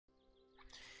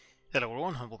Hello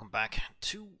everyone and welcome back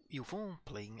to UFO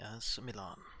playing as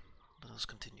Milan. Let us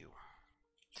continue.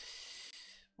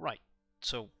 Right,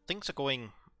 so things are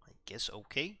going, I guess,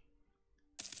 okay.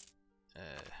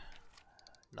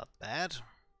 Not bad.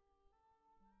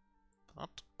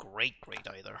 Not great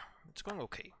either. It's going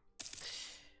okay.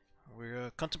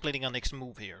 We're contemplating our next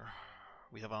move here.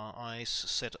 We have our eyes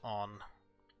set on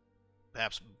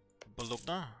perhaps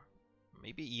Bologna,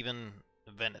 maybe even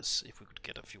Venice, if we could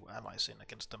get a few allies in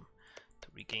against them to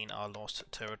regain our lost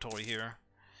territory here.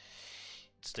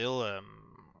 It's still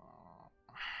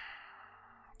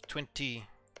 22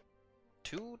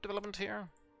 development here.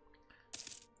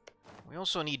 We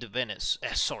also need Venice.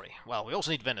 We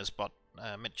also need Venice, but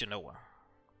meant Genoa.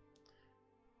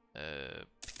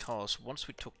 Because once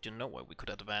we took Genoa, we could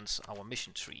advance our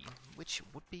mission tree, which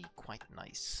would be quite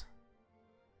nice.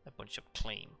 A bunch of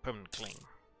permanent claim.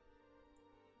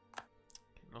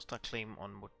 Okay, lost our claim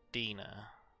on Modena.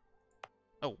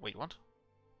 Oh, wait, what?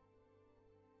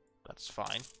 That's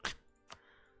fine.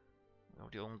 We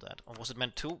already owned that. Or was it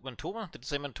Mantova? Did it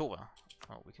say Mantova?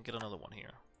 Oh, we can get another one here.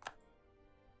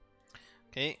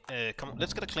 Okay, come on,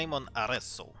 let's get a claim on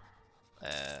Arezzo.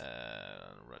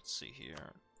 Let's see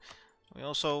here. We're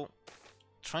also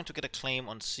trying to get a claim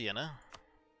on Siena.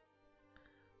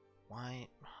 Why?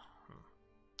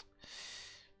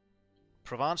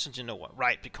 Provence and Genoa.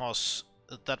 Right, because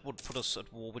that would put us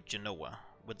at war with Genoa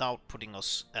without putting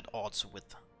us at odds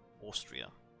with Austria.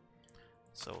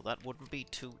 So that wouldn't be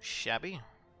too shabby.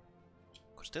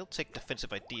 Could still take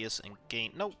defensive ideas and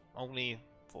gain... No, only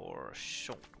for a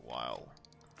short while.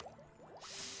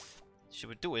 Should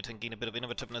we do it and gain a bit of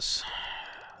innovativeness?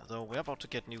 Though we're about to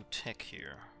get new tech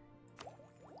here.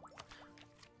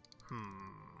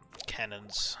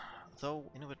 Cannons. Though,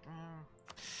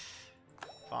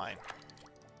 fine.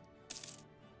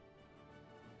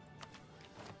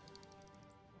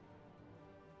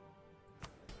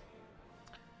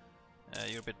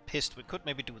 You're a bit pissed. We could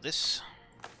maybe do this.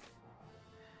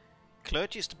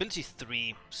 Clergy stability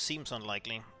 3 seems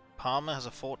unlikely. Parma has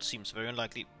a fort, seems very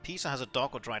unlikely. Pisa has a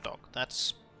dock or dry dock.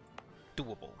 That's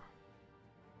doable.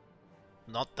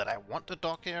 Not that I want a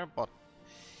dock here, but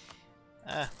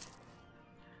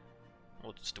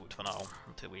we'll just do it for now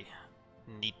until we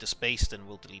need the space. Then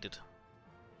we'll delete it.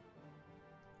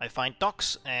 I find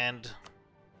docks and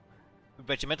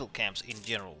regimental camps in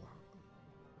general,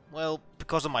 well,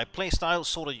 because of my playstyle,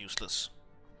 sort of useless.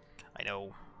 I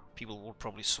know people will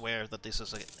probably swear that this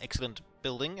is an excellent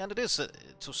building, and it is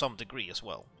to some degree as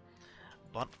well.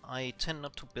 But I tend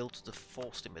not to build the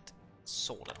force limit,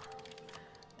 sorta.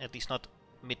 At least not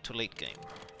mid to late game.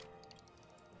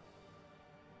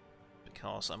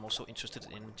 Because I'm also interested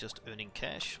in just earning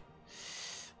cash.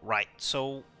 Right,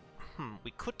 so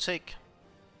we could take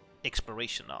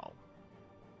exploration now.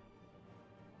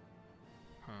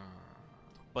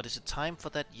 But is it time for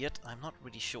that yet? I'm not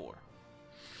really sure.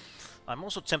 I'm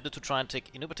also tempted to try and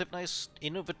take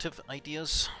innovative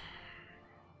ideas.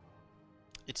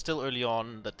 It's still early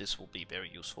on that this will be very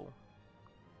useful.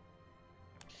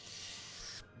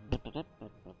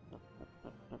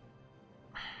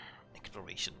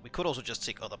 Exploration. We could also just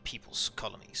take other people's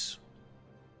colonies.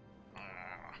 I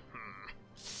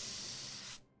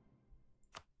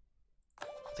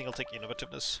think I'll take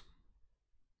innovativeness.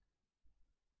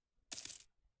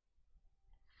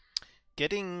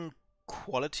 Getting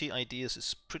quality ideas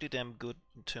is pretty damn good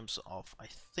in terms of, I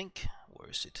think, where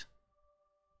is it?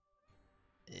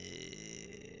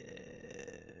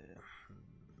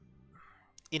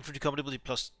 Infantry compatibility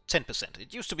plus 10%.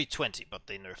 It used to be 20, but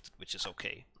they nerfed it, which is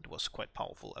okay. It was quite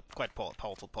powerful,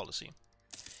 powerful policy.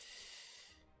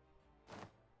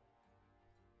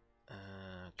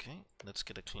 Okay, let's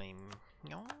get a claim.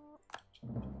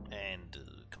 And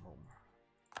come on.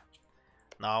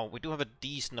 Now, we do have a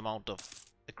decent amount of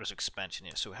aggressive expansion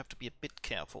here, so we have to be a bit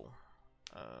careful.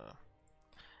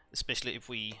 Especially if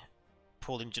we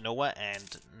pull in Genoa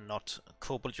and not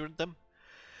co-belligerent them.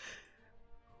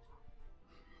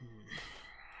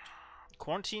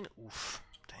 Quarantine? Oof,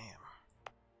 damn.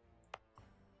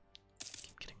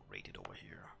 Keep getting raided over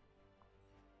here.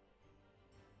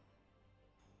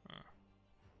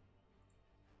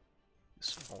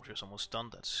 This mortar is almost done,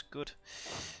 that's good.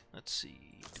 Let's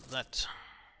see, do that.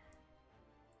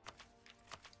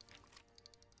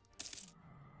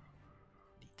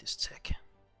 This tech.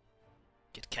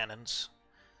 Get cannons.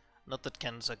 Not that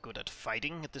cannons are good at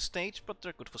fighting at this stage, but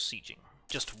they're good for sieging.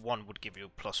 Just one would give you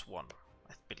 +1,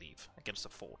 I believe, against a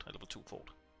fort, a level 2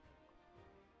 fort.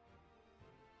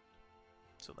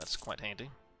 So that's quite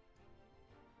handy.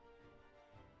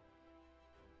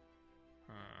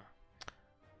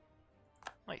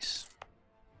 Nice.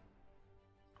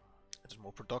 There's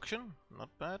more production. Not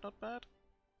bad, not bad.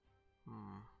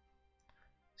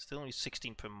 Still only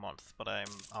 16 per month, but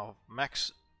our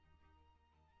max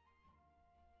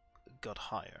got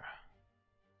higher.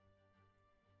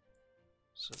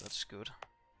 So that's good.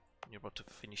 You're about to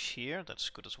finish here, that's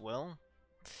good as well.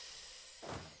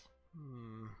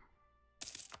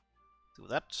 Do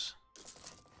that.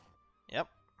 Yep.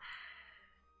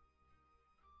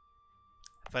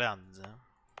 Veranda.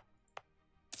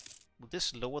 Will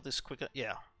this lower this quicker?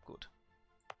 Yeah, good.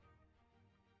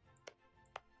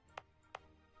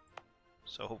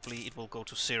 So hopefully it will go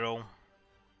to 0.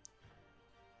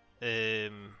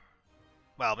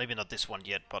 Well, maybe not this one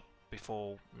yet, but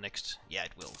before next, yeah,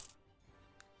 it will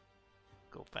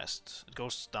go fast. It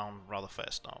goes down rather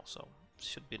fast now, so it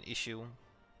should be an issue.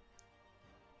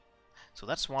 So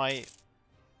that's why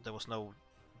there was no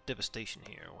devastation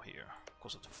here or here,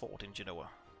 because of the fort in Genoa.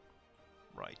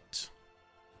 Right.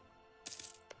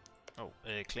 Oh,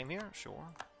 claim here? Sure.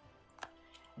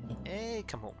 Hey,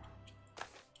 come home.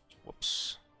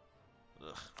 Whoops.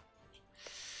 Ugh.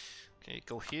 Okay,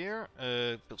 go here.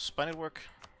 Build spy network.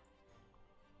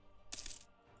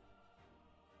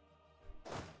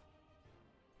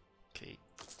 Okay,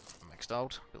 maxed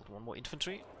out. Build one more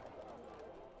infantry.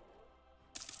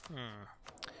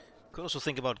 Could also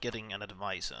think about getting an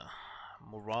advisor.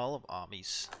 Morale of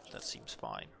armies. That seems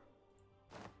fine.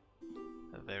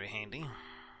 Very handy.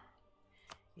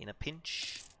 In a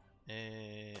pinch.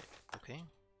 Okay.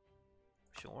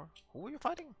 Sure. Who are you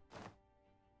fighting?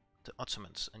 The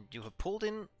Ottomans. And you have pulled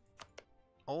in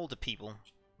all the people.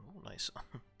 Oh, nice.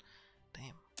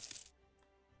 Damn.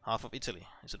 Half of Italy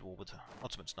is at war with the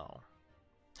Ottomans now.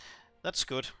 That's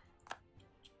good.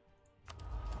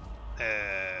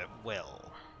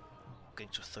 Well,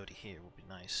 getting to 30 here would be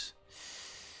nice.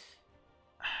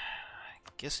 I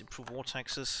guess improve war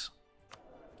taxes.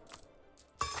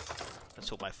 Let's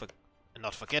hope I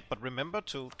not forget, but remember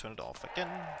to turn it off again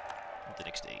in the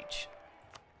next age.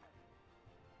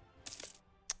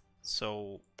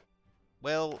 So,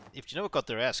 well, if Genoa got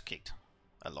their ass kicked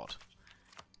a lot,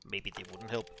 maybe they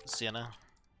wouldn't help Siena.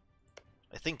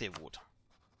 I think they would.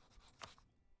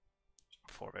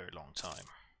 For a very long time.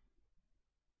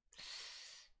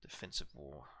 Defensive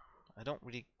war. I don't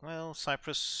really... Well,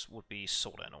 Cyprus would be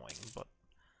sorta annoying, but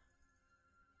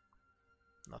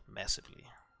not massively.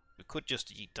 We could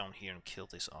just yeet down here and kill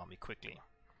this army quickly.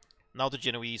 Now the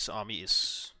Genoese army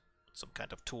is some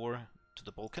kind of tour to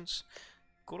the Balkans.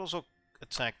 Could also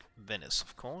attack Venice,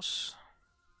 of course.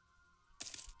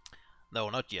 No,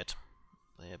 not yet.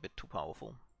 They're a bit too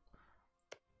powerful.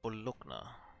 Bologna.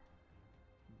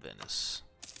 Venice.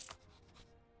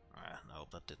 No,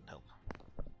 that didn't help.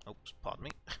 Oops, pardon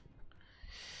me.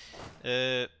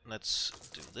 Let's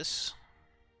do this.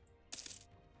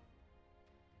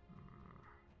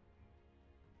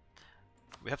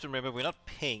 We have to remember we're not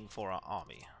paying for our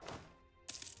army.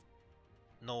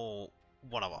 No,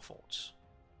 one of our forts.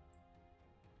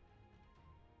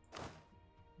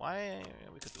 Why?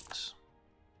 We could do this.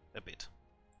 A bit.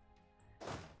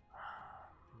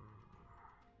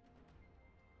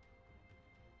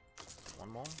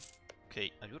 One more.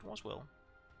 Okay, I do it as well.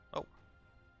 Oh.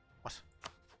 What?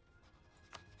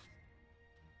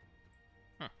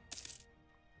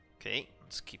 Okay,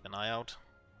 let's keep an eye out.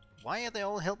 Why are they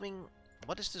all helping?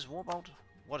 What is this war about?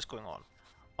 What is going on?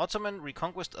 Ottoman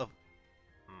reconquest of...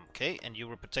 Okay, and you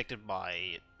were protected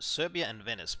by Serbia and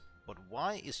Venice. But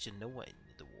why is Genoa in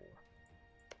the war?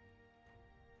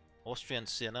 Austria and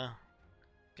Siena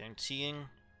guaranteeing...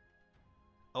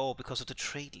 Oh, because of the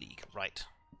trade league. Right.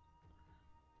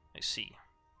 I see.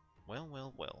 Well,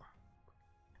 well, well.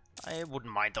 I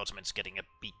wouldn't mind the Ottomans getting a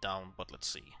beat down, but let's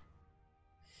see.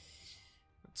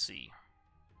 Let's see.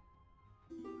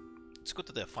 It's good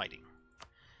that they're fighting.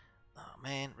 Oh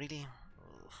man, really?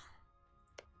 Ugh.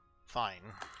 Fine.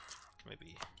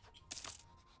 Maybe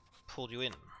pull you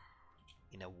in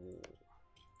a war.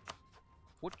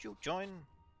 Would you join?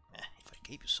 If I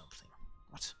gave you something.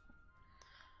 What?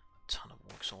 A ton of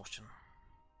war exhaustion.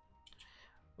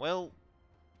 Well,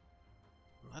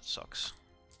 that sucks.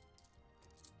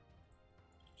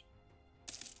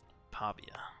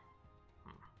 Pavia.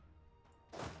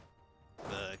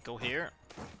 Go here.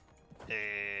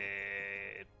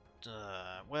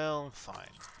 Well, fine.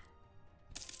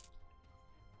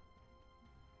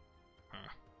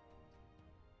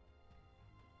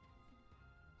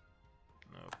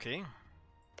 Okay.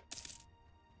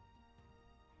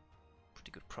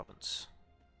 Pretty good province.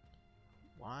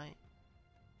 Why?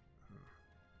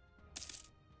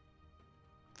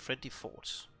 Friendly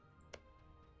forts.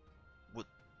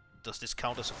 Does this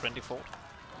count as a friendly fort?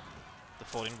 The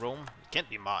fort in Rome? It can't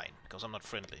be mine, because I'm not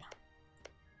friendly.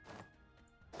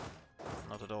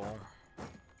 not at all.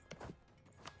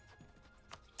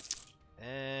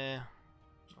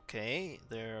 Okay,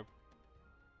 they're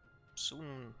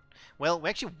soon... Well, we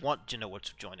actually want Genoa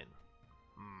to join in.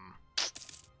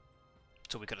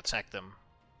 So we could attack them,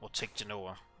 or take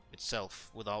Genoa itself,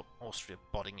 without Austria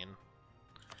butting in.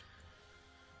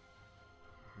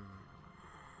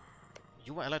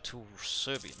 You were allied to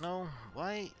Serbia. No,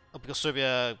 why? Oh, because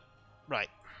Serbia, right,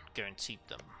 guaranteed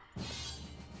them.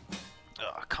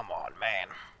 Oh, come on, man.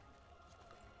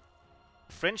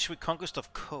 French reconquest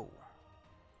of Co.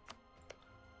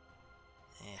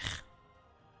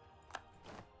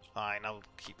 Fine, I'll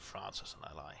keep France as an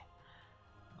ally.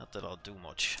 Not that I'll do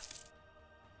much.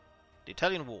 The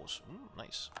Italian wars.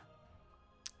 Nice.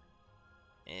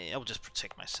 I'll just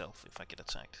protect myself if I get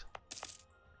attacked.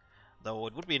 Though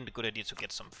it would be a good idea to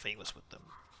get some favors with them.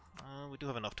 We do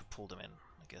have enough to pull them in,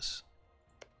 I guess.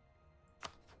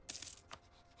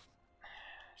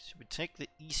 Should we take the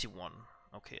easy one?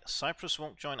 Okay, Cyprus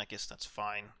won't join, I guess that's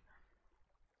fine.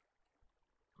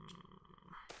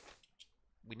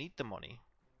 We need the money.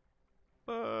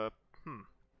 But,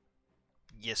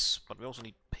 yes, but we also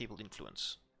need papal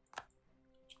influence.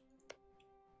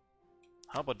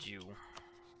 How about you?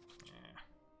 Yeah.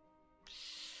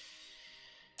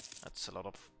 That's a lot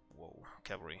of... Whoa,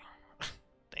 cavalry.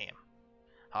 Damn.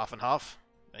 Half and half?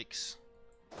 Yikes.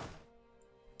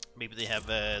 Maybe they have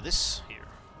this here.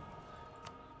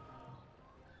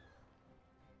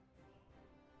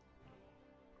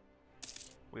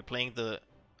 We're playing the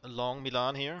long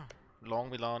Milan here.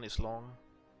 Long Milan is long.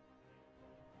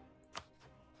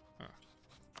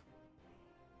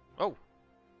 Oh!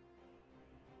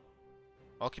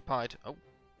 Occupied. Oh.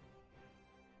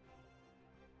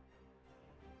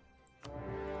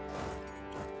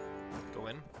 Go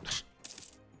in.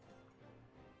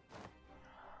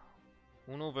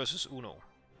 Uno versus Uno.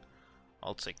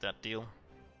 I'll take that deal.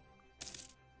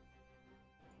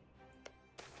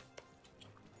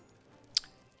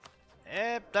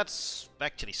 That's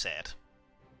actually sad.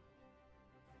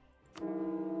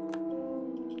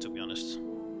 To be honest.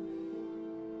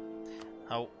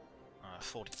 How?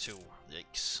 42.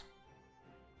 Yikes.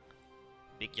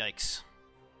 Big yikes.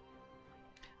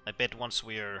 I bet once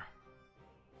we're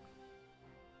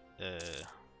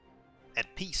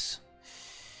at peace,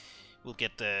 we'll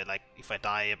get like, if I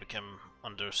die, I become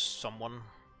under someone.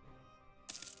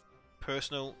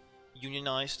 Personal,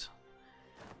 unionized.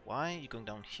 Why are you going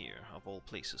down here, of all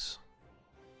places?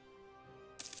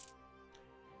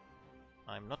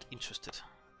 I'm not interested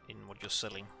in what you're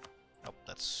selling. Oh,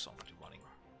 that's somebody running.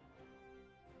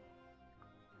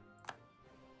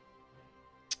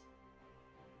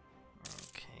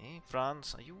 Okay,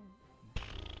 France, are you?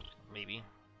 Maybe.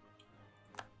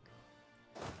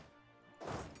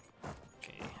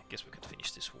 Okay, I guess we could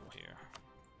finish this war here.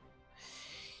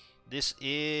 This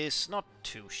is not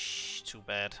too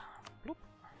bad. Bloop.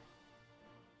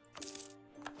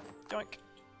 Yoink.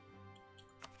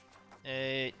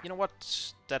 You know what?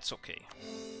 That's okay.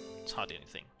 It's hardly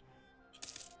anything.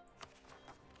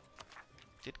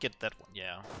 Did get that one,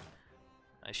 yeah.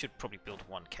 I should probably build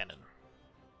one cannon.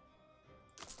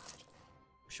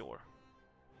 Sure.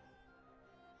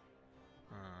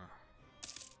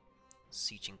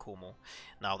 Sieging Como.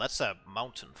 Now that's a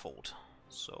mountain fort,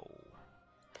 so...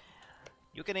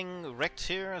 You're getting wrecked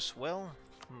here as well?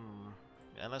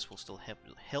 Allies will still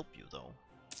help you though.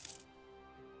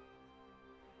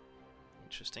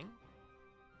 Interesting.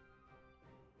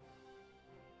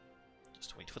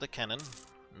 Just wait for the cannon.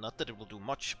 Not that it will do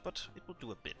much, but it will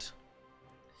do a bit.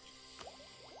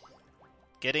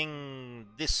 Getting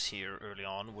this here early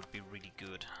on would be really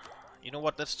good. You know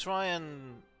what, let's try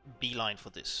and beeline for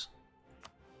this.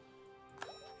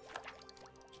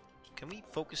 Can we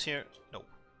focus here? No.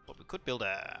 But we could build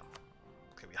a...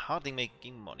 Okay, we're hardly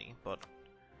making money, but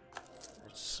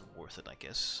it's worth it, I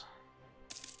guess.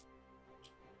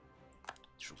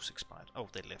 Truce expired. Oh,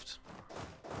 they left.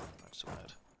 Not so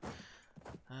bad.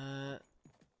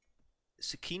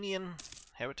 Sicinian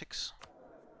heretics.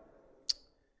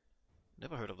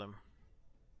 Never heard of them.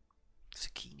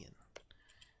 Sicinian.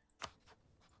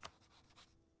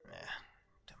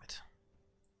 Damn it.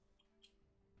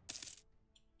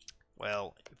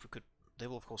 Well, if we could, they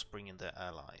will of course bring in their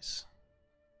allies.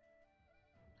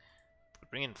 If we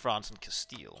bring in France and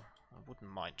Castile, I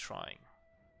wouldn't mind trying.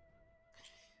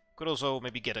 Could also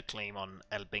maybe get a claim on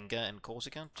Albenga and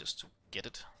Corsica, just to get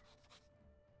it.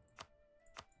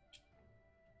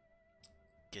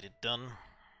 Get it done.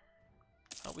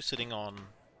 Are we sitting on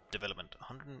development?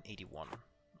 181.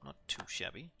 Not too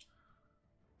shabby.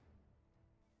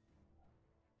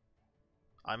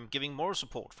 I'm giving more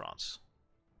support, France.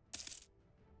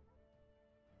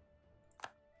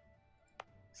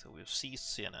 So we've seized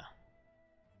Siena.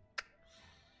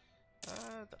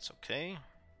 That's okay.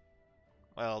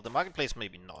 Well, the marketplace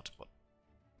maybe not, but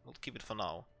we'll keep it for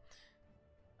now.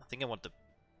 I think I want the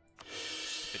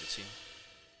stability.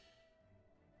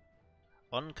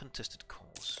 Uncontested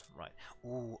cause. Right.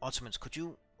 Ooh, Ottomans, could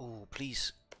you... Oh,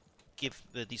 please give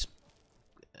these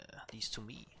to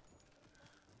me.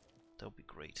 That would be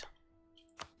great.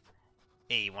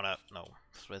 Hey, you wanna... No.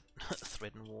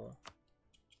 Threaten war.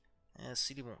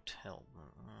 City won't help.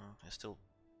 I still...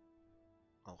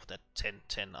 Oh, that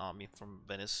 10-10 army from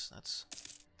Venice. That's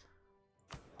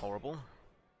horrible.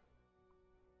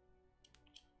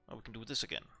 Oh, we can do this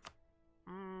again.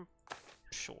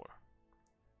 Sure.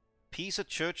 Pisa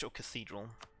church or cathedral?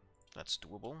 That's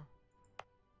doable.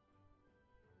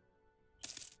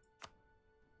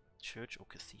 Church or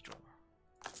cathedral?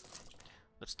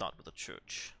 Let's start with the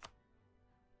church.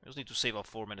 We just need to save up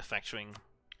for manufacturing.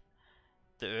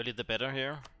 The earlier the better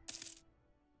here.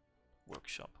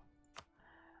 Workshop.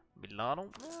 Milano?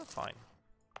 Fine.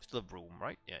 Still have room,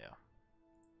 right? Yeah.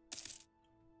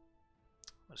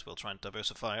 Might as well try and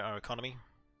diversify our economy.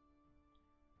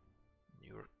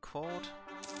 New record.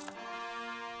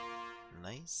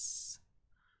 Nice.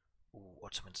 Ooh,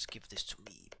 Ottomans, give this to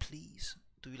me, please.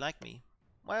 Do you like me?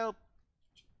 Well,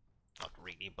 not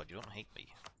really, but you don't hate me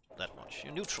that much.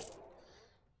 You're neutral,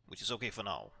 which is okay for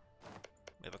now.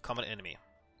 We have a common enemy.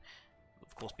 Will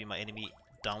of course be my enemy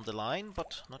down the line,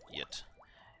 but not yet.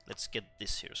 Let's get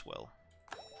this here as well.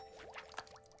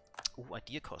 Ooh,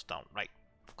 idea cost down. Right,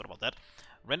 forgot about that.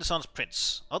 Renaissance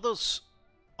Prince.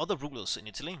 Other rulers in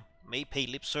Italy may pay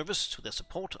lip service to their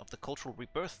support of the cultural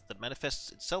rebirth that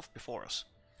manifests itself before us.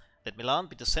 Let Milan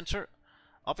be the center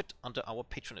of it under our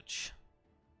patronage.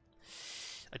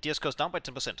 Ideas cost down by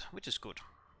 10%, which is good,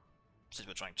 since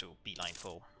we're trying to beeline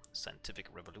for scientific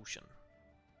revolution.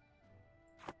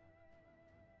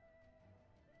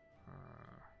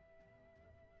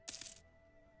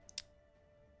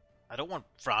 I don't want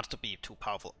France to be too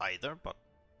powerful either, but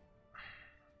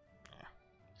yeah.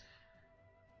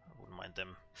 I wouldn't mind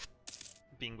them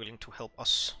being willing to help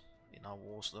us in our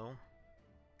wars, though.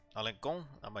 Alençon,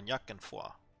 Armagnac, and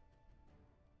Foix.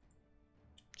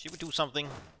 Should we do something?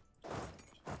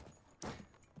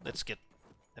 Let's get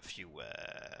a few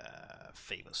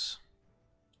favors.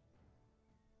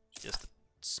 Just a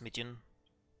smidgen.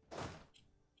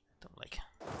 Don't like.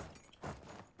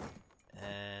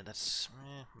 That's...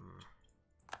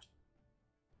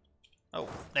 Oh,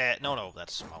 no,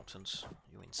 that's mountains.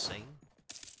 You insane?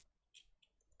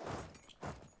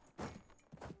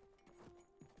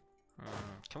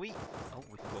 Can we... Oh,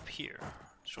 we can go up here.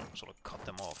 Sort of cut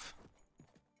them off.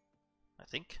 I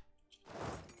think.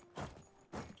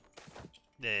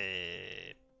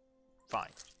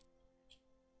 Fine.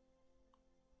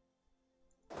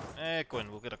 Go in,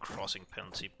 we'll get a crossing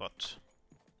penalty, but...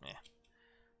 yeah.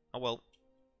 Oh well.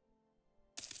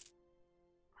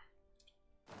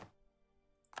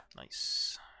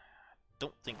 Nice.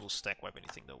 Don't think we'll stack wipe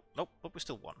anything though. Nope, but we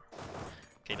still won.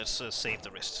 Okay, let's save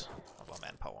the rest of our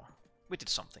manpower. We did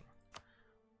something.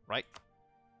 Right?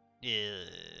 3.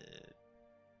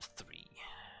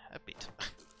 A bit.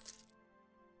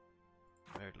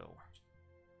 Very low.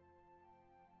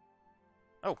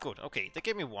 Oh, good. Okay, they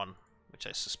gave me 1, which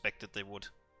I suspected they would.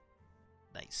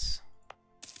 Nice.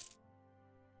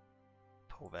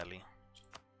 Po Valley.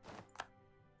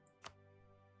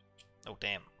 Oh,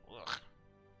 damn. Ugh.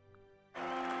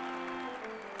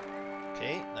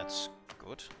 Okay, that's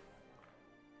good.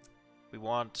 We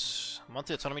want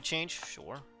monthly autonomy change?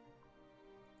 Sure.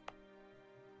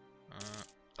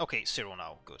 Okay, 0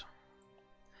 now. Good.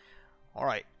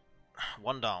 Alright.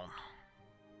 1 down.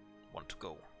 1 to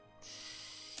go.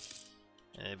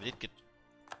 We did get...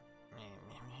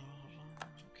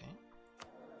 okay.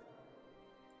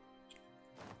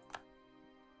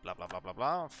 Blah, blah, blah, blah,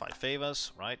 blah. 5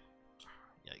 favors, right?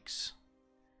 Yikes.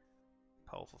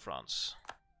 Powerful France.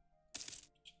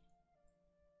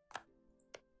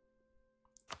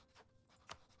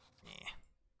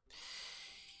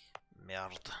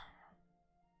 Merde.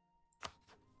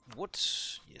 Would?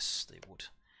 Yes, they would.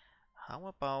 How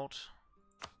about...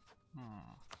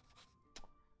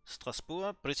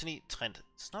 Strasbourg, Brittany, Trent.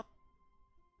 It's not...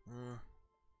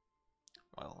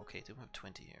 Well, okay, they have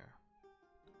 20 here.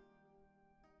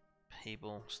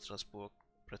 Hebel, Strasbourg,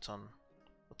 Breton.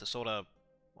 But they're sort of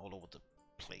all over the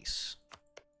place.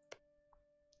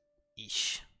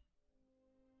 Ish.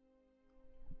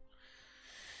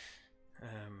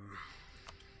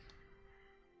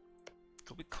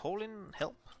 Could we call in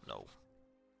help? No.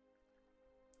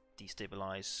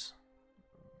 Destabilize.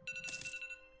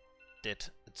 Debt,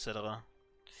 etc.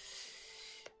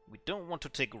 We don't want to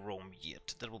take Rome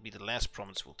yet. That will be the last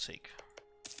province we'll take.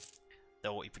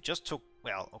 Though if we just took...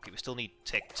 Well, okay, we still need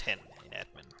Tech 10 in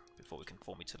admin before we can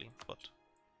form Italy, but...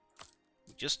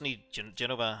 We just need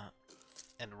Genova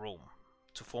and Rome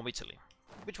to form Italy,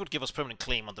 which would give us permanent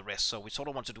claim on the rest, so we sort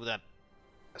of want to do that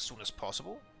as soon as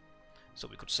possible, so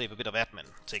we could save a bit of admin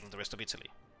taking the rest of Italy.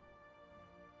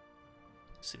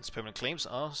 Since permanent claims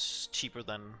are cheaper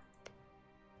than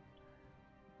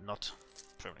not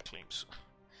permanent claims.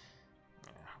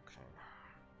 Yeah, okay.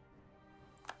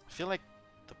 I feel like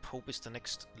the Pope is the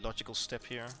next logical step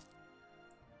here.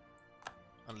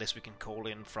 Unless we can call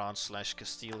in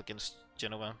France/Castile against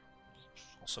Genoa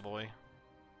or Savoy.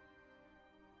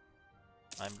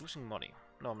 I'm losing money.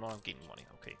 No, I'm not gaining money.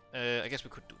 Okay. I guess we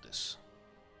could do this.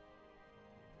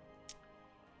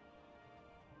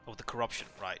 Oh, the corruption.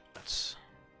 Right. That's...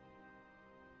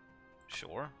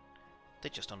 Sure. They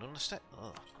just don't understand.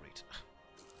 Oh, great.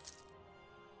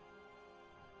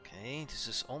 Okay, this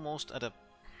is almost at a...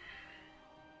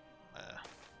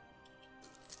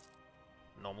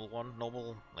 normal one.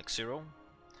 Normal, like 0.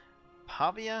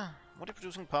 Pavia? What are you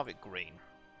producing Pavia? Grain.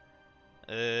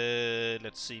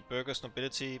 Let's see. Burghers,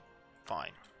 nobility.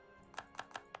 Fine.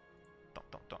 Donk,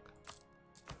 donk, donk.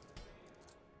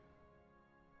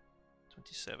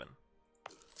 27.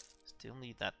 Still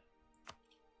need that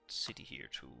city here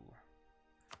to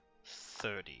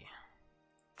 30.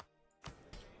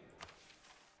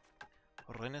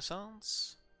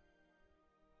 Renaissance.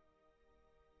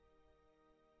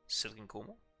 Silken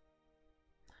Como.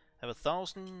 Have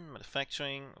 1,000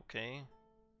 manufacturing. Okay.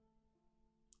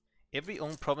 Every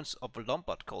own province of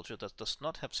Lombard culture that does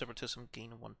not have separatism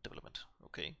gain 1 development.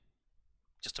 Okay.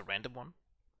 Just a random one.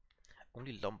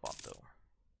 Only Lombard though.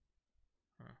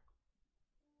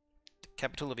 The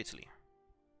capital of Italy.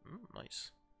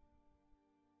 Nice.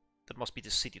 That must be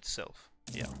the city itself.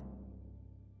 Yeah.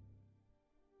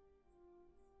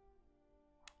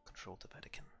 Control the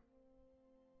Vatican.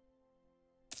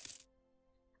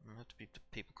 Have to be the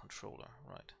papal controller,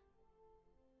 right.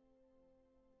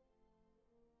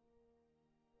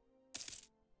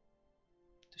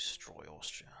 Destroy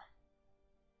Austria.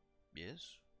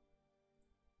 Yes.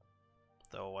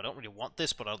 Though I don't really want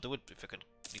this, but I'll do it if I can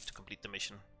need to complete the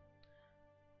mission.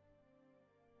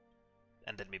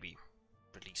 And then maybe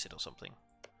release it or something.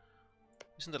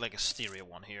 Isn't there like a Styria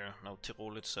one here? No,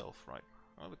 Tyrol itself, right.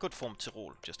 Well, we could form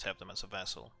Tyrol, just have them as a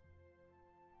vassal.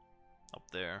 Up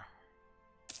there.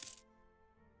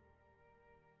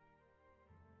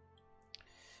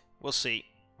 We'll see.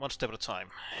 One step at a time.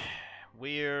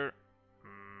 We're...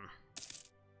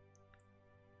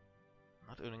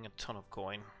 not earning a ton of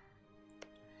coin.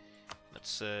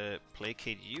 Let's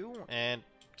placate you and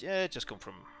yeah, just come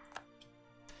from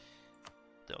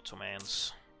the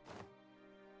Ottomans.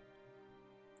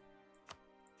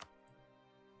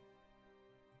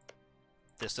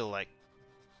 They're still like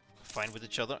fine with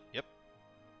each other. Yep.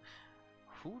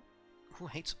 Who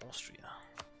hates Austria?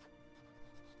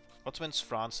 Ottomans,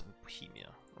 France, and Bohemia.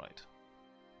 Right.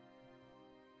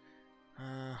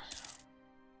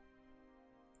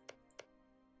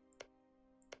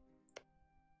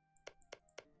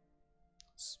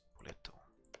 Spoleto.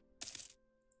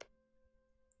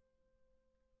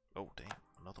 Oh damn,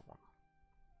 another one.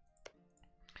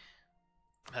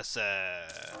 Has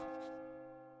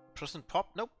Protestant pop?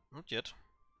 Nope, not yet.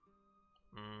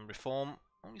 Reform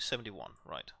only 71.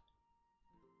 Right.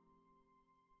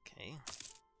 Okay.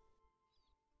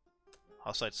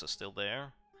 Hussites are still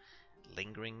there,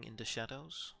 lingering in the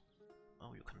shadows.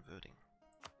 Oh, you're converting.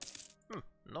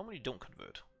 Normally you don't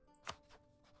convert.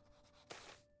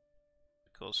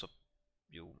 Because of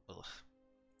you... Ugh.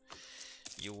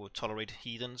 You tolerate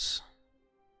heathens.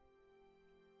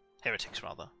 Heretics,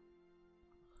 rather.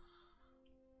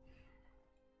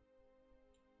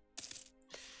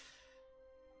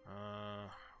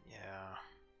 Yeah.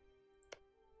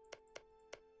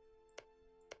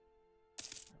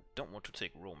 Don't want to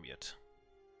take Rome yet.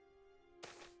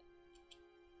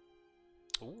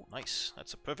 Oh, nice.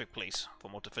 That's a perfect place for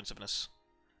more defensiveness.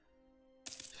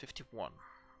 51.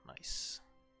 Nice.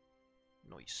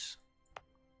 Nice.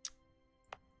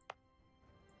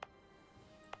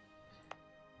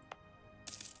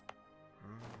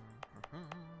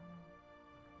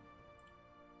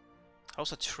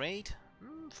 How's the trade?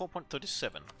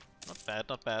 4.37. Not bad,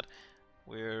 not bad.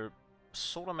 We're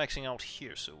sort of maxing out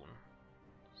here soon.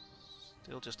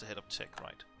 Still just ahead of tech,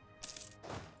 right.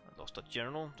 I lost a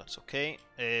general, that's okay.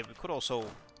 We could also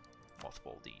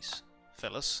mothball these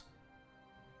fellas.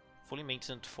 Fully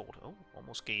maintained fort. Oh,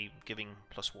 almost giving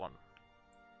 +1.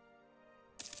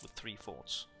 With 3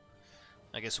 forts.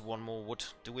 I guess one more would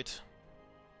do it.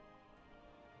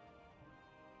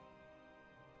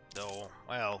 Though,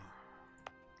 well,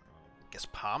 I guess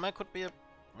Parma could be a...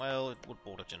 Well, it would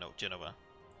border Genova.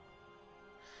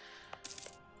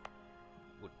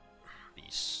 Would be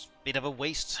a bit of a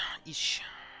waste-ish.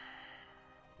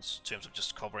 In terms of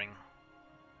just covering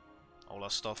all our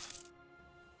stuff.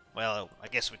 Well, I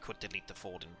guess we could delete the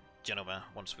fort in Genova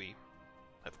once we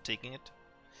have taken it.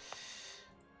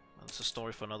 That's a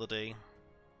story for another day.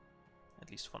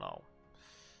 At least for now.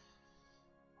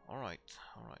 Alright,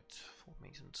 alright. Fort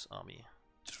Mason's army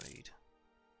trade.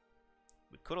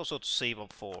 We could also save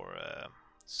up for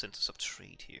centers of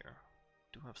trade here.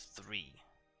 We do have 3.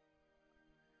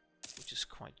 Which is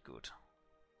quite good.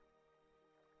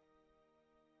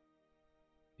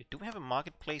 Do we have a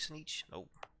marketplace in each? No.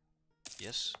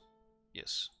 Yes.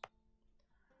 Yes.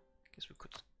 Guess we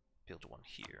could build one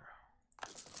here.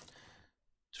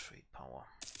 Trade power.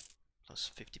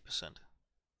 Plus 50%.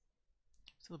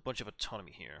 Still a bunch of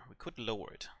autonomy here. We could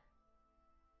lower it.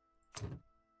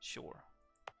 Sure.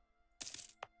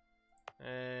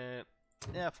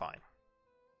 Yeah, fine.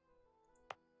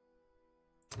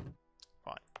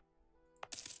 Fine.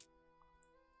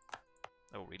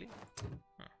 Oh, really?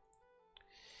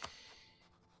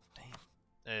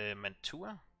 Damn.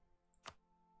 Mantua?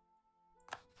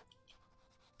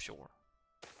 Sure.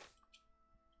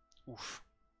 Oof.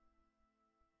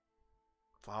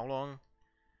 For how long?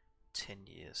 10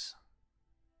 years.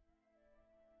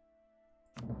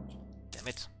 Damn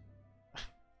it.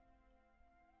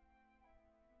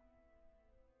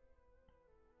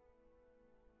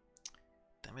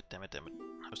 Damn it, damn it, damn it.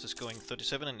 How's this going?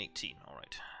 37 and 18.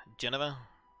 Alright. Geneva?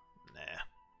 Nah.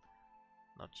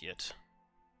 Not yet.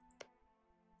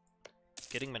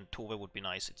 Getting Mantova would be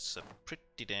nice. It's a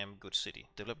pretty damn good city.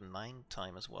 Developed 9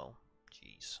 times as well.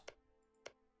 Jeez.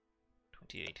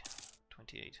 28.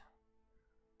 28.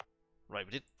 Right,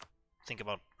 we did think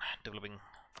about developing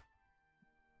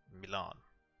Milano.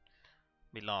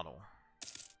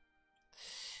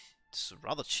 It's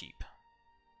rather cheap,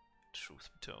 truth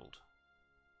be told.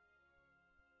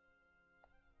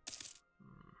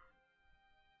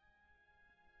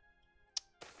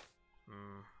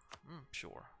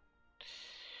 Sure.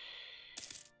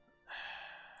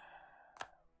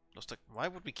 Why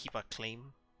would we keep our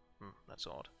claim? That's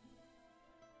odd.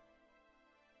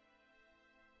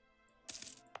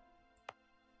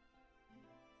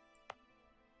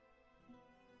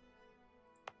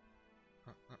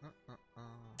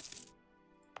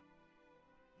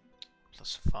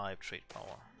 Plus 5 trade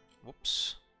power.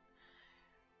 Whoops.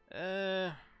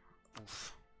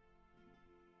 Oof.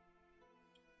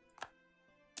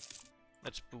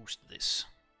 Let's boost this.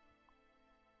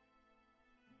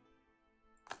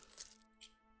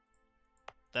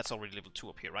 That's already level 2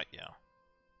 up here, right? Yeah.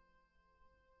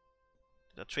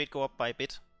 Did that trade go up by a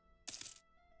bit?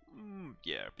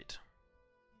 Yeah, a bit.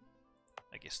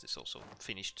 I guess this also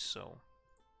finished, so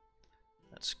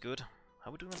that's good. How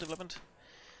are we doing on development?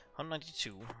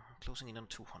 192, closing in on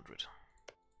 200.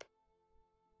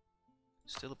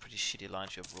 Still a pretty shitty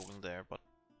alliance you have rolling there, but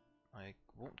I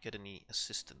won't get any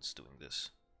assistance doing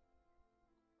this,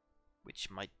 which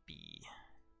might be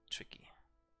tricky.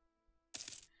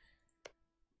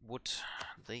 Would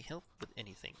they help with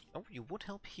anything? Oh, you would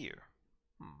help here.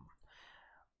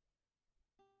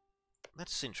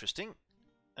 That's interesting.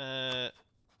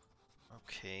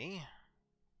 Okay.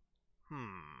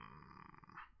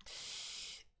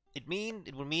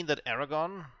 It would mean that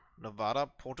Aragon, Nevada,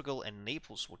 Portugal, and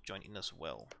Naples would join in as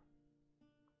well.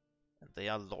 And they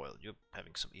are loyal. You're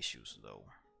having some issues though.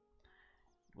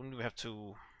 Wouldn't we have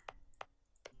to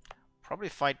probably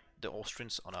fight the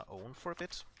Austrians on our own for a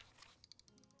bit?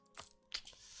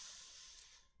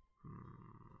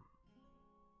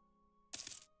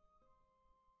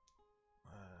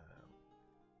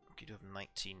 Okay, you have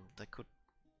 19. That could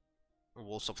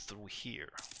waltz up through here.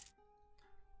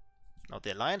 Now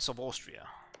the Alliance of Austria.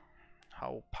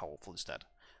 How powerful is that?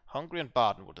 Hungary and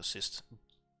Baden would assist.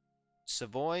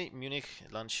 Savoy, Munich,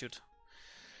 Landshut.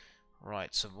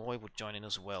 Right, Savoy would join in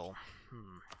as well.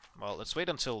 Well, let's wait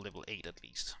until level 8 at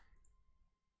least.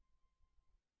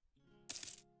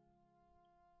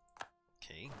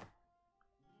 Okay.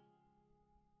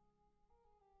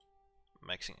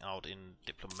 Maxing out in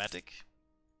diplomatic.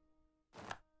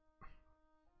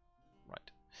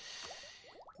 Right.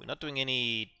 We're not doing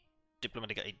any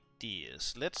diplomatic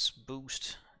ideas. Let's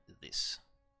boost this.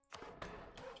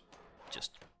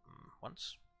 Just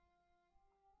once.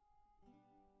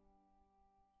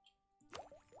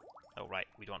 Oh right,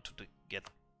 we want to get...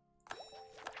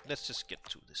 Let's just get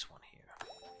to this one here.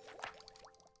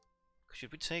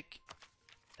 Should we take...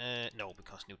 no,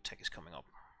 because new tech is coming up.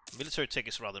 Military tech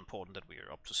is rather important that we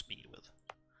are up to speed with.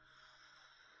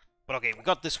 But okay, we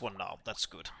got this one now. That's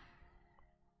good.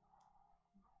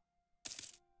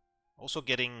 Also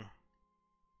getting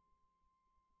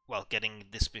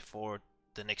this before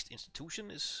the next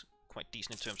institution is quite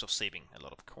decent in terms of saving a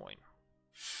lot of coin.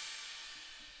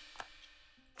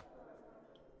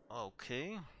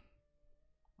 Okay.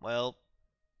 Well,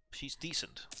 she's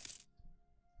decent.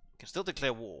 Can still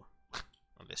declare war.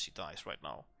 Unless she dies right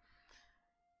now.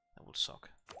 That will suck.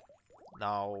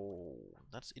 Now,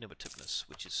 that's innovativeness,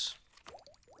 which is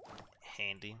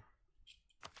handy.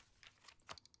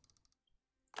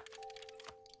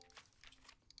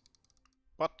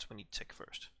 But we need tech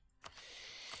first.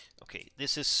 Okay,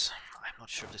 this is... I'm not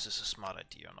sure if this is a smart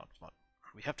idea or not, but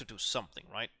we have to do something,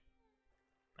 right?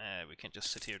 We can't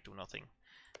just sit here and do nothing.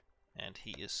 And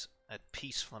he is at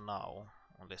peace for now,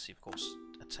 unless he of course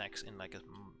attacks in like a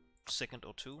second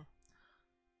or two.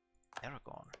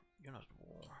 Aragon, you're not at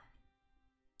war.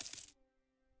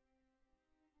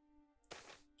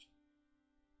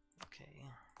 Okay.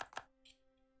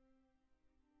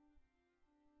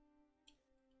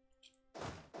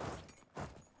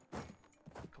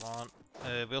 Come on.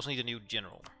 We also need a new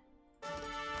general.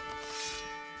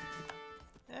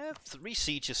 3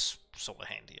 siege is sort of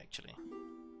handy, actually.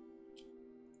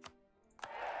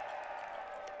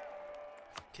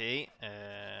 Okay,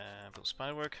 build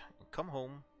spy work. Come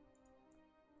home.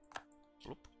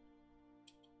 Bloop.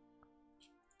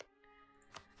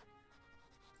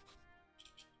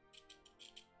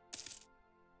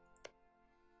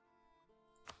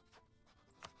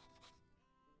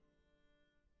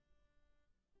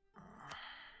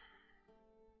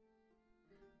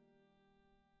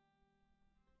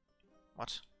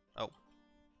 What? Oh.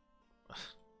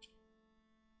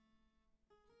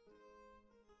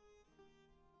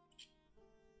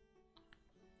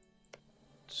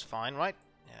 It's fine, right?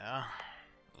 Yeah.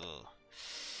 Ugh.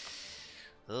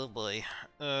 Oh boy.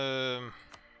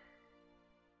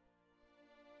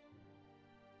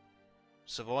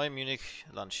 Savoy, Munich,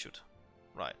 Landshut.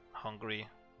 Right. Hungary.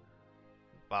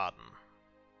 Baden.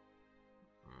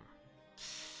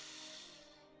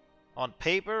 On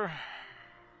paper...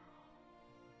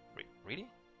 Really?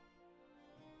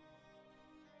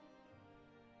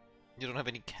 You don't have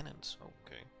any cannons.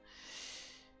 Okay.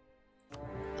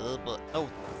 But oh,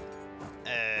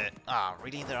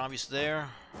 really? Their army's there.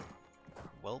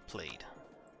 Well played.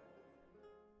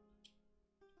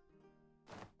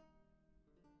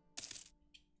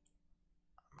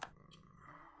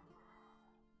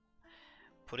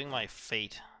 Putting my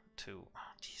fate to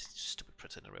these stupid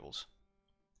pretender rebels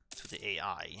to the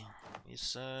AI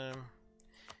is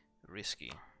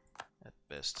risky at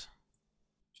best.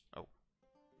 Oh.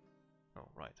 Oh,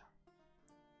 right.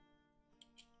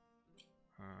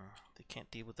 They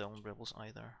can't deal with their own rebels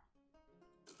either.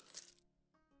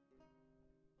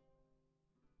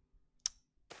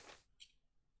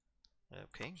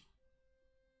 Okay.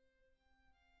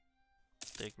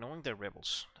 They're ignoring their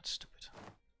rebels. That's stupid.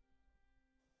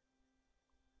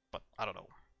 But I don't know.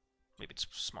 Maybe it's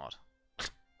smart.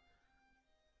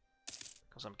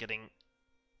 Because I'm getting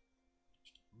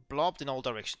blobbed in all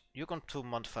directions. You're going to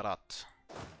Montferrat.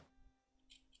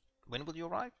 When will you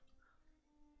arrive?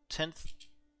 10th?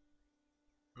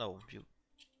 No, you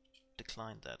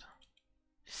declined that.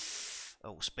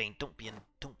 Oh, Spain, don't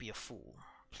be a fool.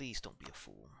 Please don't be a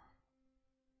fool.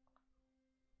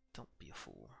 Don't be a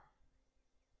fool.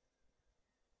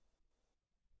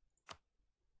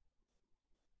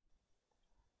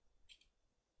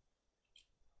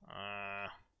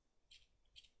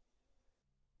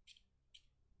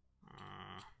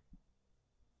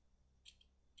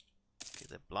 Okay,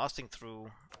 they're blasting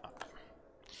through.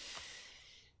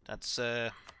 That's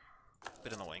a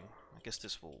bit annoying. I guess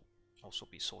this will also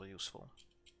be sort of useful.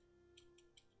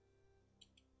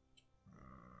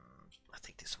 I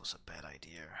think this was a bad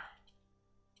idea.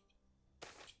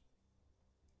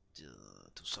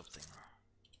 Do something.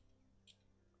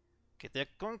 Okay, they're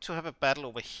going to have a battle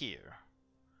over here.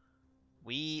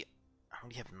 We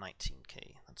only have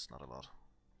 19k. That's not a lot.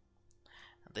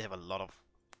 And they have a lot of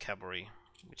cavalry,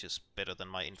 which is better than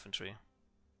my infantry.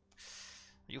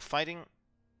 Are you fighting?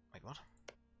 Wait, what?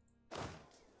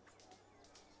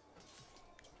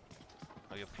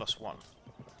 Oh, you're +1.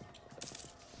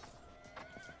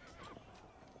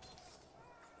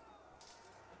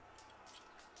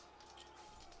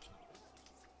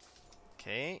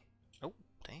 Okay. Oh,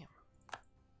 damn.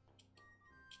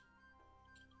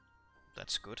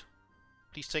 That's good.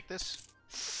 Please take this.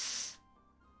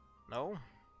 No.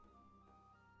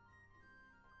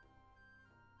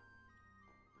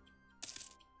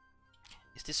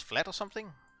 Is this flat or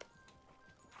something?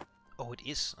 Oh, it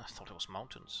is. I thought it was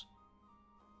mountains.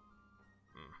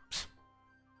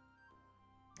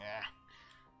 Yeah.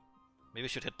 Maybe I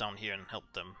should head down here and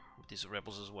help them with these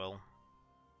rebels as well.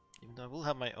 Even though I will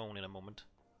have my own in a moment.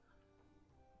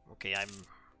 Okay, I'm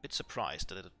a bit surprised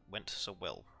that it went so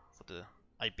well for the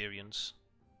Iberians.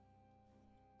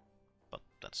 But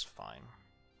that's fine.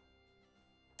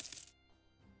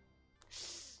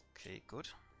 Okay, good.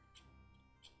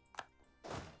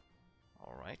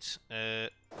 Alright.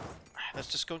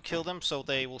 Let's just go and kill them so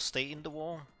they will stay in the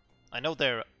war. I know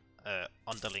they're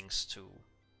underlings to...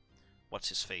 what's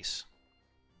his face?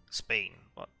 Spain,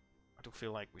 but I do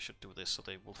feel like we should do this so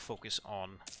they will focus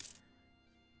on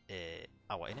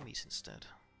our enemies instead.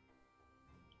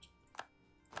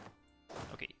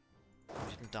 Okay.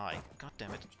 We didn't die. God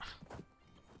damn it.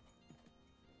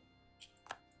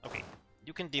 Okay.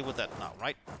 You can deal with that now,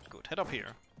 right? Good. Head up here.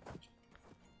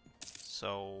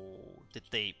 So... did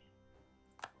they...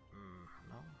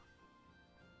 no?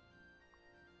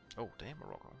 Oh, damn,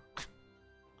 Morocco.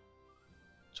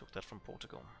 Took that from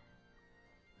Portugal.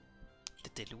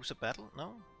 Did they lose a battle?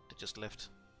 No? They just left.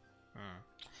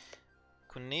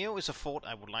 Cuneo is a fort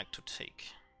I would like to take.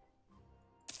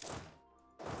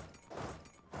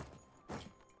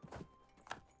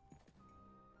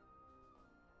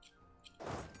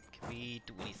 Can we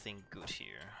do anything good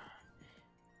here?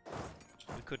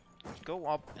 We could go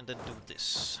up and then do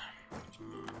this.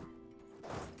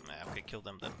 Okay, kill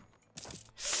them then.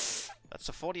 That's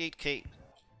a 48k.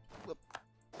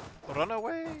 Run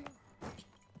away!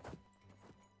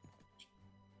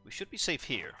 We should be safe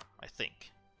here, I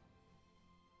think.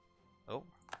 Oh,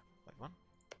 wait, what?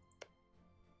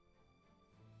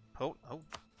 Oh.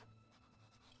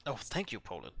 Oh, thank you,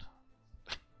 Poland.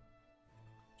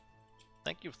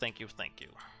 Thank you, thank you, thank you.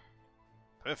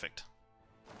 Perfect.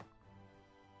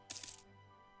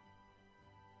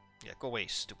 Yeah, go away,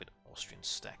 stupid Austrian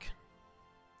stack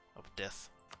of death.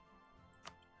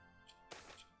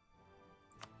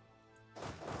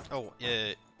 Oh,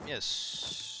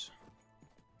 yes.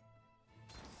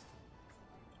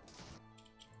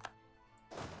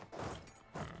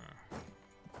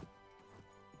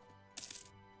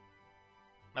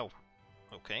 Oh,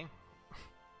 okay.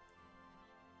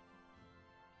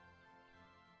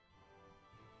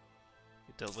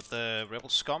 You dealt with the rebel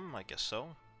scum? I guess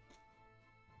so.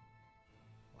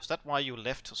 Was that why you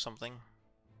left or something?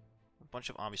 A bunch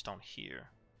of armies down here.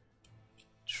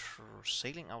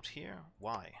 Sailing out here?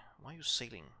 Why? Why are you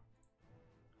sailing?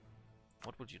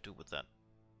 What would you do with that?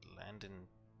 Land in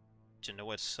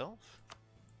Genoa itself?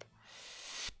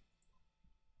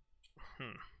 I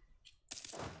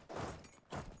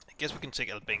guess we can take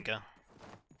Albenga.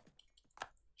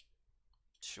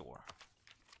 Sure.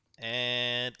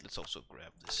 And let's also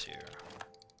grab this here.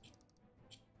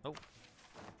 Oh.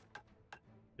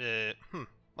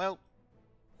 Well.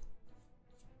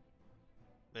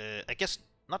 I guess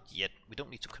not yet. We don't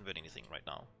need to convert anything right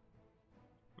now.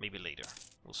 Maybe later.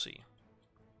 We'll see.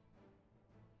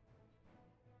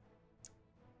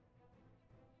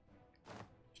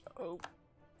 Oh.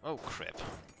 Oh, crap.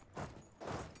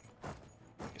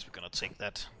 Guess we're gonna take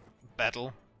that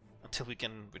battle until we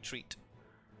can retreat.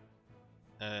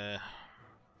 The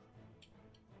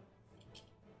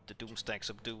Doom stacks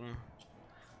of Doom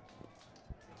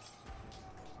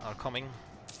are coming.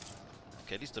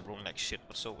 Okay, at least they're rolling like shit,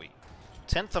 but so are we.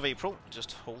 10th of April,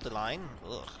 just hold the line.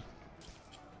 Ugh.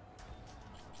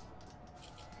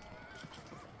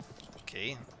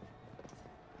 Okay.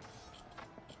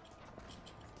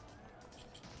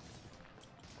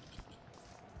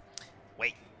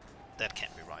 Wait, that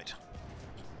can't be right.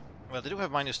 Well, they do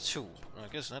have -2. I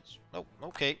guess that's... Oh,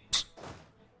 okay.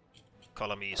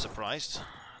 Color me surprised,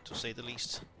 to say the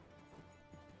least.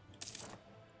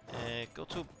 Go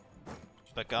to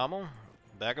Bergamo.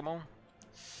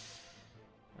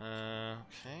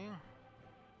 Okay.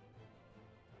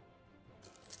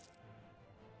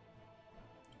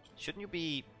 Shouldn't you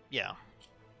be... Yeah.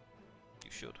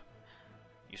 You should.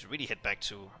 You should really head back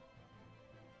to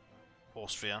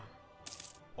Austria.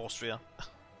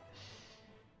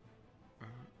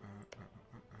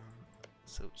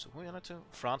 So who are you to?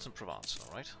 France and Provence,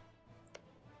 alright.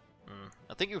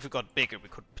 I think if we got bigger, we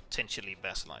could potentially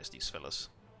vassalize these fellas.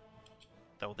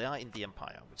 Though they are in the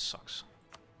Empire, which sucks.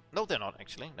 No, they're not,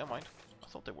 actually. Never mind. I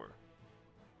thought they were.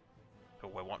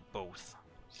 Oh, I want both.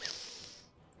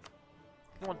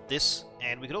 I want this,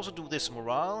 and we could also do this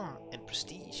morale and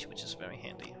prestige, which is very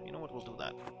handy. You know what, we'll do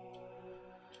that.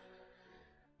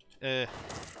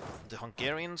 The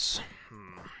Hungarians...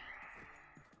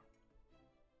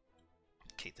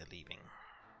 Okay, they're leaving.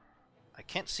 I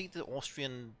can't see the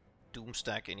Austrian Doom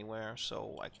stack anywhere,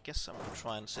 so I guess I'm gonna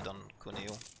try and sit on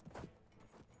Cuneo.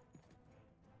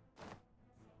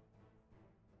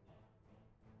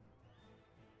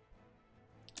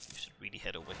 really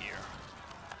head over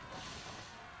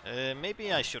here.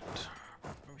 Maybe I shouldn't.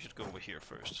 We should go over here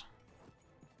first.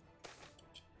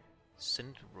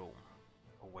 Send Rome.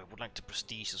 Oh, I would like to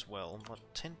prestige as well, but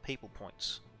 10 papal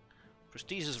points.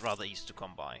 Prestige is rather easy to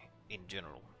come by, in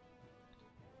general.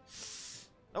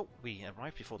 Oh, we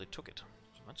arrived before they took it.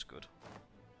 That's good.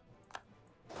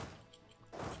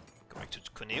 Go back to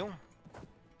Cuneo.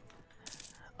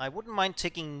 I wouldn't mind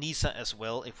taking Nisa as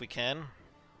well if we can.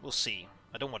 We'll see.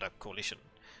 I don't want a coalition,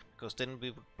 because then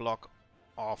we would block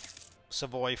off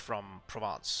Savoy from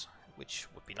Provence, which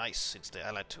would be nice since they're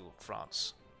allied to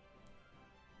France.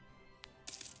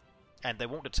 And they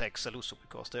won't attack Saluzzo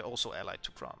because they're also allied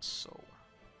to France, so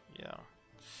yeah.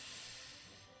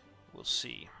 We'll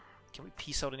see. Can we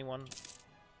peace out anyone?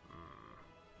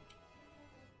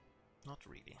 Not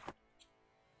really.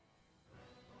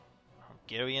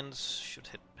 Hungarians should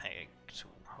head back to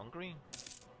Hungary.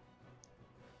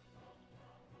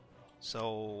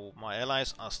 So my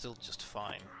allies are still just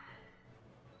fine.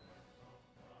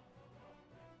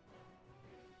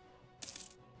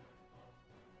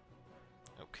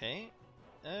 Okay.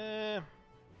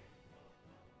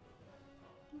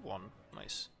 One.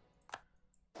 Nice.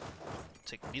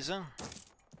 Take Nisa.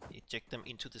 Eject them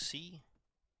into the sea.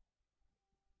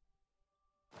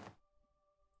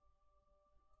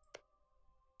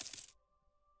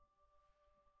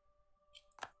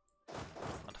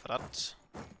 And for that,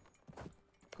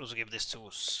 could also give this to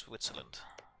Switzerland.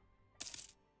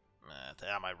 They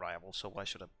are my rival, so why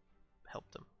should I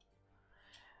help them?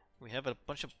 We have a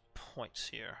bunch of points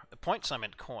here. Points, I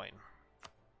meant coin.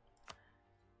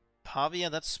 Pavia,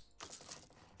 that's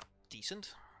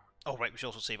decent. Oh right, we should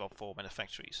also save up for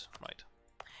manufactories. Right.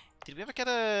 Did we ever get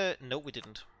a... No, we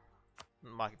didn't.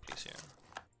 Marketplace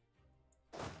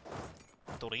here.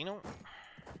 Torino.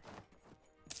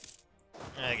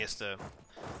 I guess the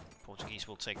Portuguese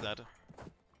will take that.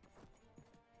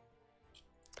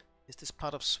 Is this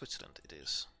part of Switzerland? It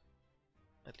is.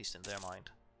 At least in their mind.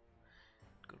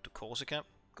 Go to Corsica.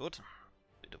 Good.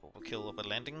 Bit of overkill of a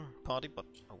landing party, but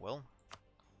oh well.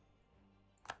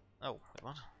 Oh, wait,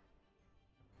 what?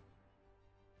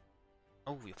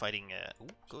 Oh, we're fighting... oh,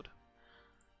 good.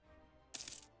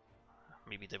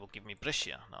 Maybe they will give me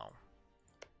Brescia now.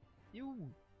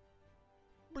 You...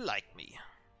 like me.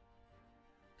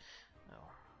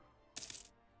 Oh.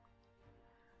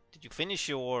 Did you finish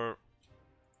your...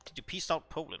 Did you peace out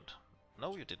Poland?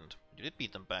 No, you didn't. You did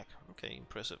beat them back. Okay,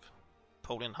 impressive.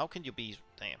 Poland, how can you be...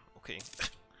 Damn, okay.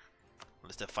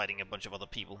 Unless they're fighting a bunch of other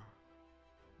people.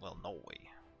 Well, Norway.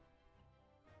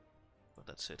 But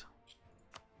that's it.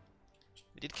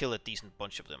 We did kill a decent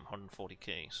bunch of them,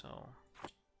 140k, so...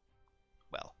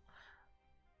 Well,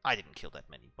 I didn't kill that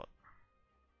many, but...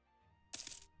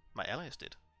 my allies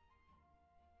did.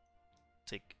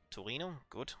 Take Torino,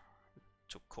 good.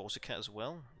 Took Corsica as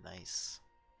well, nice.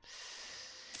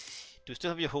 Do you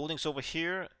still have your holdings over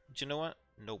here, Genoa?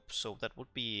 Nope, so that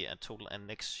would be a total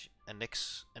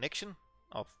annexion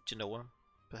of Genoa,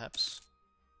 perhaps.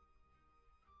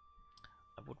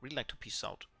 I would really like to peace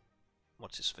out.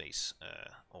 What's his face?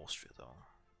 Austria, though.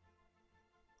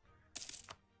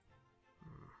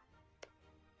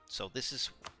 So this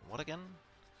is what again?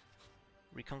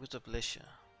 Reconquest of Lescia.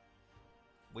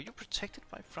 Were you protected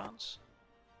by France?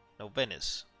 No,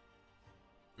 Venice.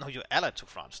 No, you're allied to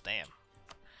France. Damn,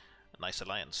 a nice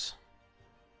alliance.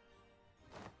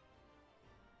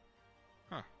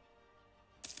 Huh.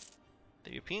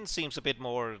 The European seems a bit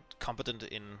more competent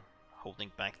in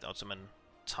holding back the Ottoman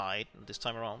tide this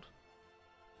time around.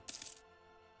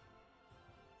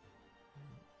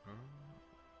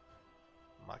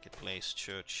 Marketplace,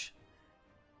 church.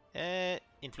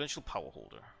 Influential power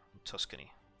holder in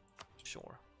Tuscany.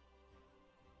 Sure.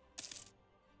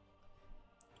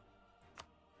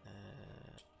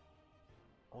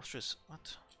 Austria's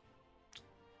what?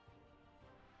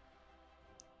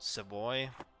 Savoy.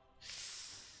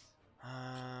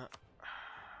 I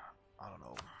don't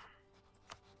know.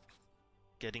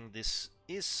 Getting this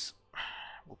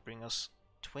will bring us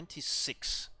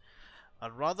 26.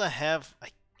 I'd rather have,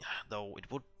 though it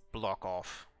would block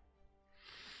off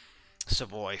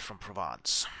Savoy from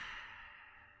Provence.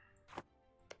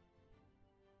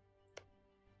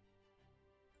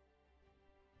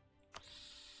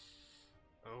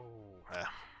 Oh,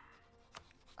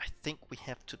 I think we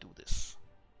have to do this.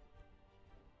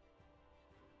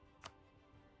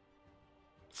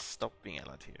 Stop being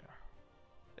allied here.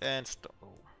 And stop.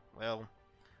 Oh, well.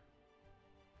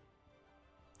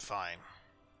 Fine.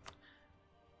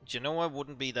 Genoa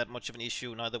wouldn't be that much of an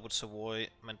issue, neither would Savoy,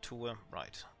 Mantua.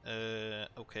 Right.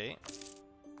 Okay.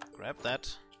 Grab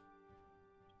that.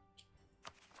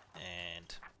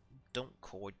 And don't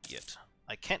core it yet.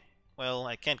 I can't. Well,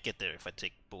 I can't get there if I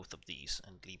take both of these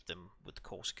and leave them with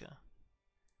Corsica.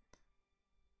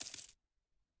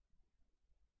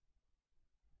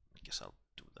 I guess I'll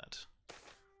do that.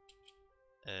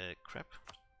 Crap.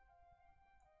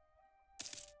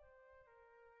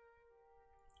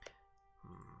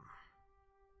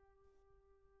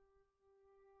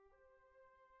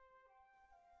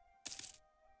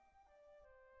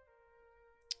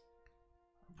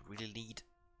 Really need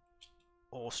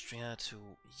Austria to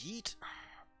yeet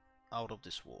out of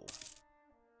this war.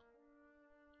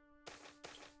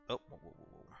 Oh, whoa, whoa, whoa,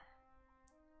 whoa.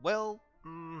 Well,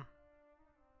 I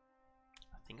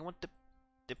think I want the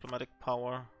diplomatic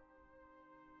power.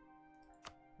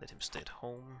 Let him stay at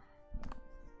home.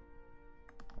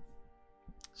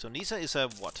 So Nisa is a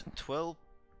what? 12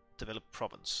 developed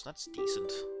province. That's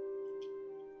decent.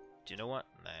 Do you know what?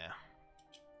 Nah.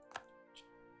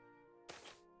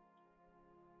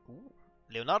 Ooh.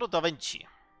 Leonardo da Vinci.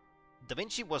 Da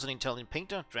Vinci was an Italian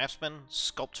painter, draftsman,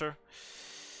 sculptor,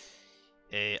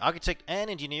 architect, and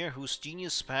engineer whose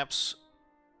genius perhaps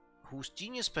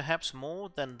more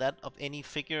than that of any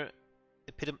figure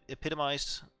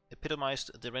epitomized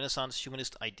the Renaissance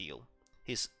humanist ideal.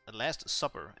 His Last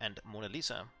Supper and Mona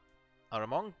Lisa are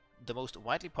among the most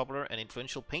widely popular and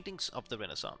influential paintings of the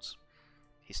Renaissance.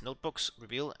 His notebooks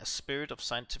reveal a spirit of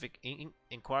scientific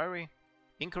inquiry,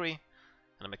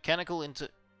 and a mechanical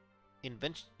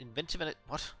inventiveness.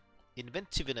 What?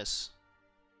 Inventiveness.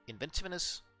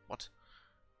 What?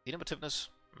 Innovativeness.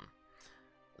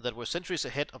 That were centuries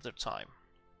ahead of their time.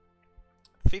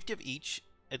 50 of each,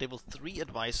 a level 3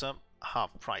 advisor,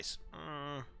 half price.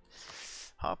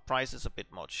 Half price is a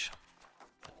bit much.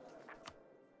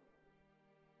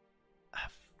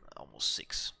 Almost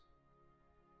 6.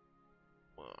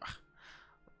 Ugh.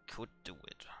 Could do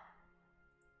it.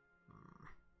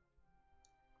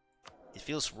 It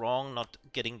feels wrong not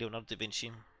getting Leonardo da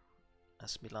Vinci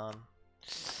as Milan.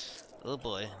 Oh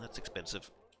boy, that's expensive.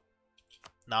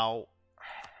 Now,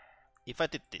 if I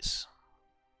did this,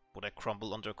 would I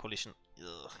crumble under a collision?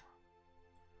 Ugh.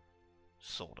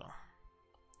 Sorta.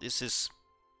 This is...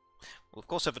 We'll of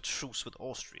course have a truce with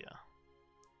Austria.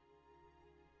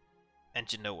 And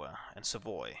Genoa and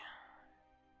Savoy.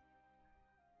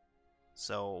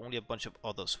 So only a bunch of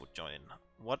others would join in.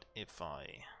 What if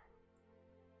I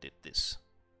did this?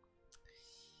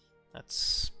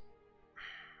 That's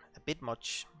a bit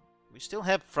much. We still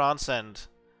have France and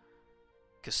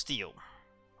Castile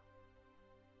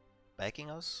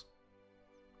backing us.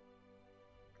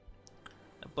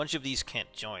 A bunch of these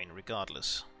can't join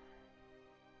regardless.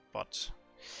 But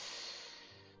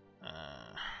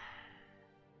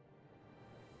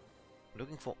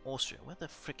looking for Austria. Where the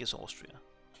frick is Austria?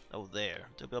 Oh, there.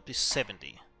 There'll be up to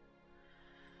 70.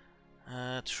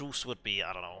 Truce would be,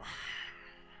 I don't know,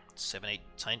 7, 8,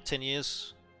 10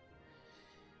 years.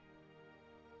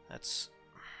 That's...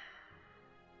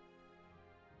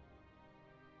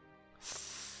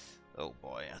 Oh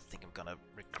boy, I think I'm gonna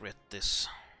regret this.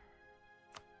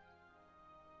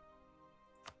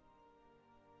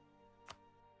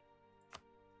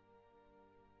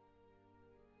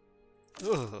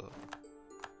 Ugh.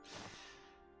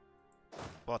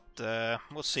 But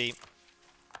we'll see.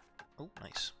 Oh,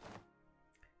 nice.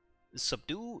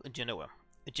 Subdue Genoa.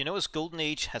 Genoa's golden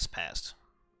age has passed.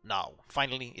 Now,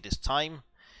 finally, it is time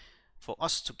for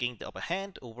us to gain the upper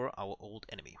hand over our old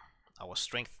enemy. Our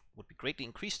strength would be greatly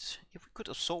increased if we could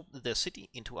absorb their city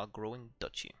into our growing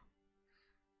duchy.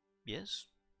 Yes?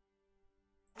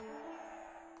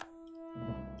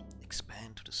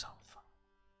 Expand to the south.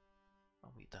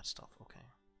 I'll read that stuff, okay.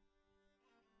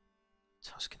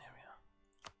 Tuscan area.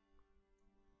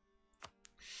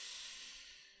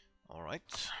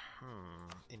 Alright.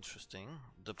 Interesting.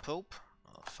 The Pope?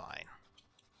 Oh, fine.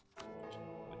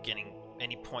 We're getting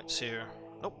any points here?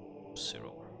 Nope.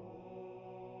 0.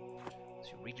 So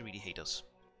you really, really hate us.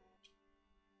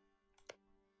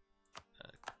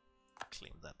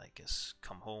 Claim that, I guess.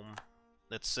 Come home.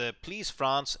 Let's please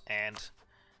France and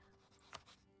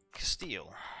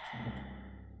Castile.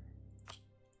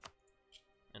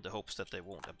 In the hopes that they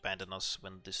won't abandon us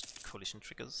when this coalition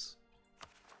triggers.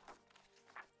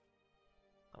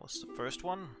 That was the first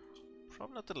one.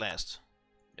 Probably not the last.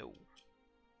 No.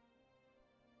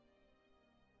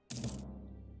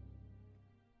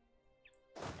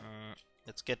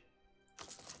 Let's get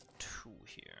 2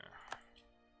 here.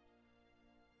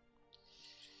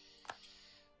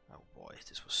 Oh boy,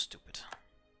 this was stupid.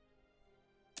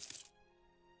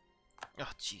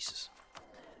 Oh, Jesus.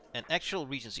 An actual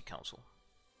Regency Council.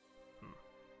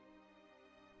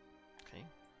 Okay.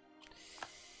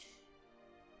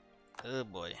 Oh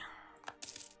boy.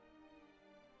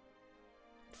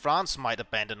 France might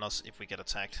abandon us if we get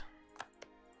attacked.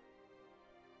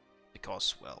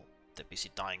 Because, well, they're busy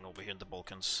dying over here in the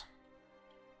Balkans.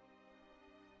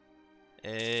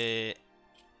 I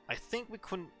think we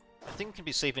can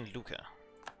be safe in Lucca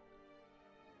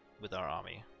with our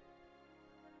army.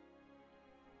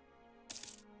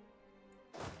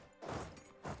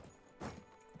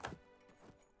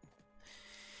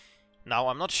 Now,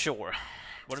 I'm not sure.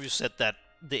 What have you said that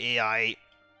the AI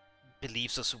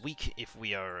believes us weak if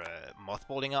we are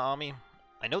mothballing our army?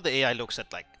 I know the AI looks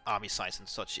at like army size and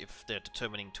such if they're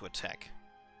determining to attack.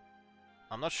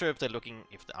 I'm not sure if they're looking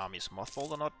if the army is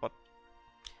mothballed or not, but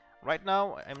right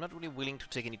now I'm not really willing to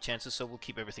take any chances, so we'll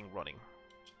keep everything running.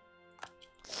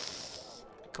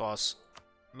 Because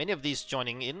many of these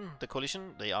joining in the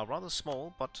coalition, they are rather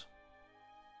small, but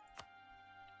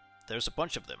there's a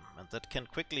bunch of them, and that can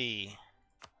quickly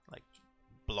like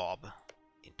blob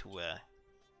into a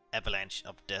avalanche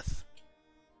of death.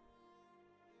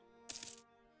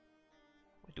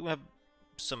 We do have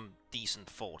some decent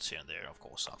forts here and there, of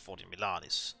course. Our fort in Milan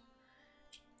is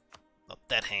not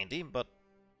that handy, but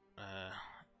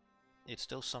it's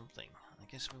still something. I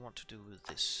guess we want to do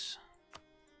this.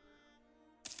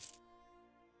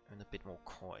 And a bit more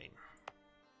coin.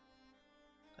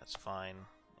 That's fine.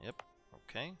 Yep,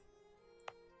 okay.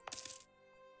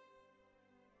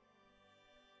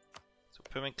 So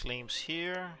permanent claims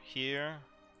here, here,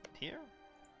 here.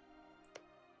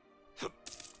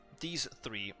 These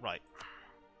three, right.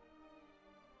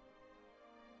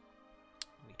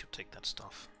 Need to take that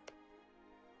stuff.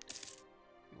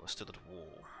 You are still at war.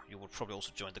 You will probably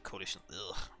also join the coalition.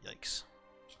 Ugh, yikes.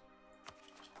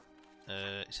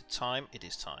 Is it time? It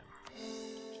is time.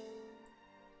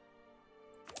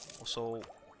 Also,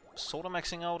 sort of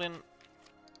maxing out in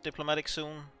diplomatic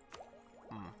soon.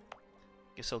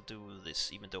 Guess I'll do this,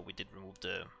 even though we did remove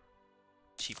the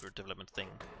cheaper development thing.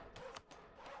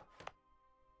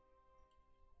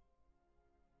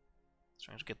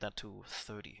 Trying to get that to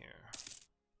 30 here.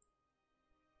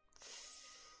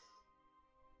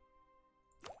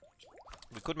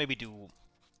 We could maybe do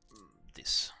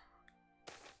this.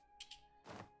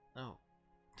 Oh,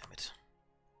 damn it.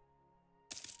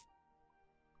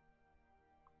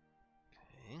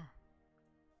 Okay.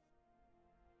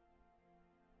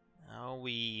 Now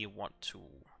we want to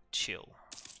chill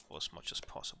for as much as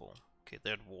possible. Okay,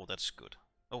 they're at war, that's good.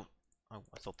 Oh, I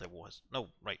thought their war has... No,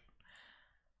 right.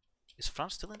 Is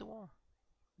France still in the war?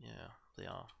 Yeah, they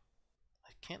are. I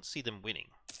can't see them winning.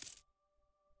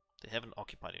 They haven't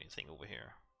occupied anything over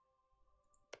here,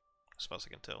 as far as I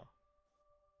can tell.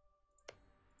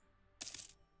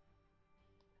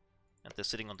 And they're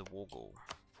sitting on the war goal.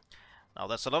 Now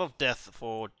that's a lot of death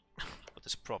for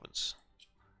this province.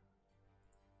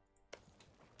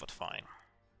 But fine.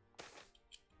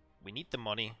 We need the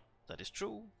money, that is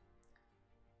true.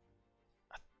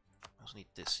 I also need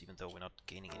this, even though we're not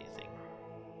gaining anything.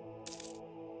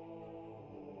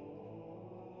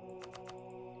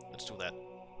 Let's do that.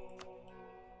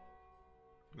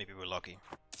 Maybe we're lucky.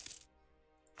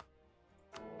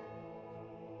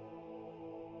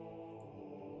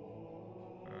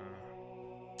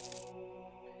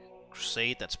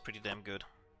 Crusade, that's pretty damn good.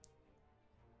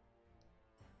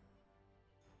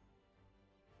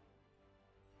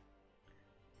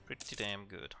 Pretty damn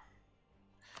good.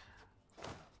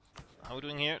 How are we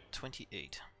doing here?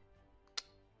 28.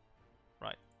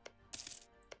 Right.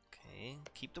 Okay,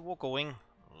 keep the war going.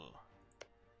 Ugh.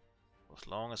 As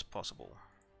long as possible.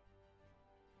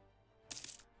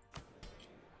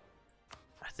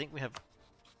 I think we have...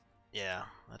 Yeah,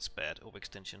 that's bad.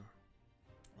 Overextension.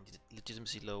 And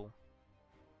legitimacy low.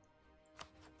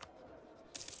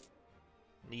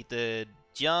 Need the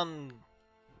Gian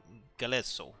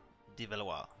Galesso di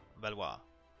Valois.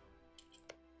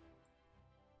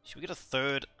 Should we get a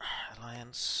third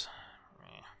alliance?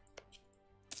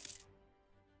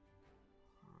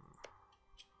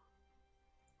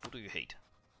 Who do you hate?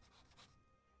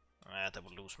 That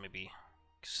would lose maybe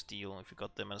Steel if you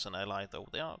got them as an ally, though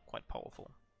they are quite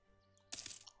powerful.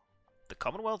 The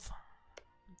Commonwealth?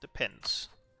 Depends.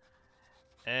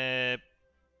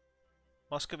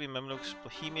 Muscovy, Mamluks,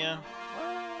 Bohemia.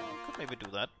 Well, could maybe do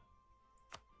that.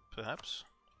 Perhaps.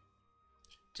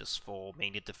 Just for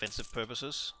mainly defensive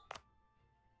purposes.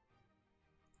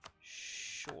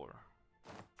 Sure.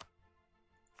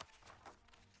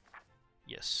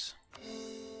 Yes.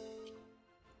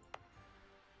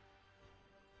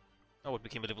 Oh, it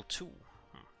became a level 2. It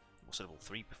was a level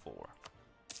 3 before.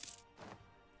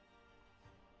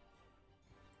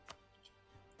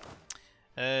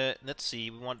 Let's see,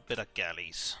 we want better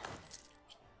galleys.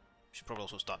 We should probably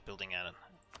also start building an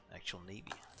actual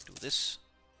navy. Do this.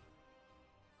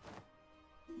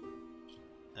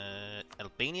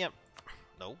 Albania?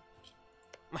 No.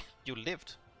 You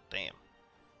lived. Damn.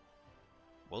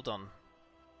 Well done.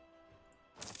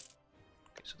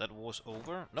 Okay, so that war's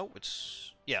over. No,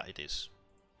 it's... yeah, it is.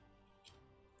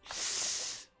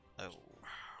 Oh,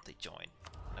 they joined.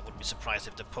 I wouldn't be surprised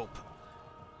if the Pope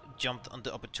jumped on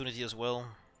the opportunity as well.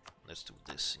 Let's do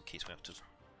this in case we have to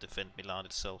defend Milan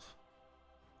itself.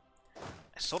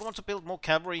 I sort of want to build more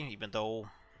cavalry, even though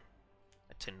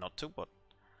I tend not to, but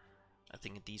I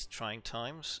think in these trying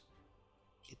times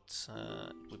it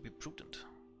would be prudent.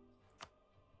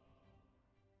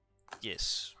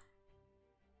 Yes.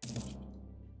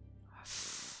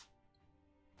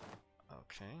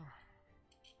 Okay.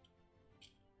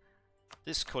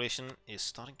 This coalition is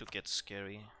starting to get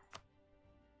scary.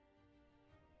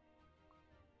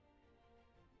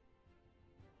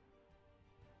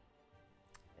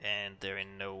 And they're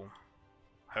in no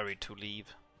hurry to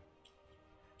leave.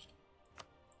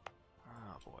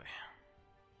 Oh boy.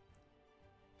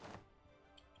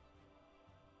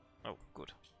 Oh,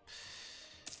 good.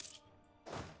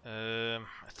 I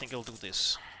think I'll do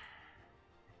this.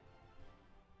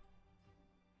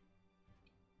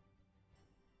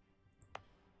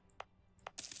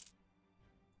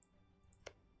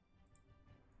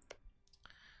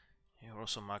 You're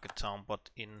also market town, but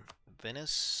in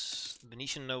Venice,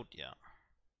 Venetian node, yeah.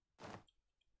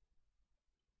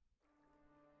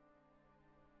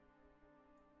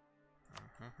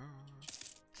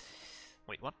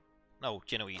 Wait, what? No,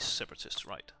 Genoese separatists,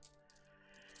 right.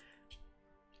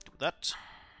 Do that.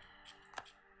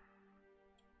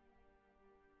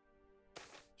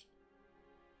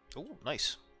 Oh,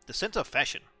 nice. The center of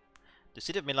fashion. The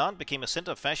city of Milan became a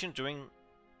center of fashion during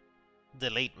the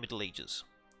late Middle Ages,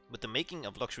 with the making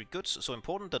of luxury goods so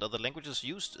important that other languages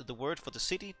used the word for the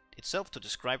city itself to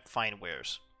describe fine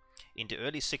wares. In the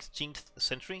early 16th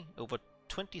century, over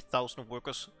 20,000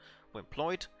 workers were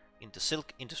employed in the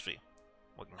silk industry,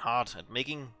 working hard at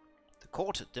making the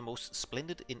court the most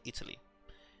splendid in Italy.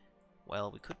 Well,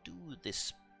 we could do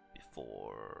this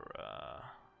before...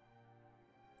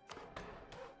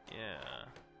 yeah.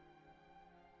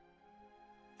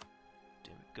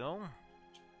 There we go.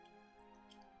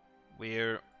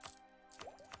 Where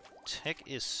tech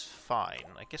is fine.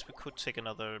 I guess we could take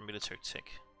another military tech.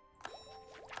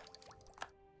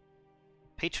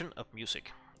 Patron of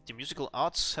music. The musical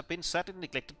arts have been sadly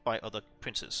neglected by other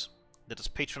princes. Let us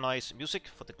patronize music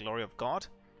for the glory of God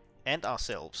and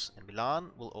ourselves, and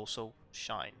Milan will also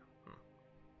shine.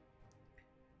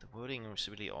 The wording is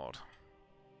really odd.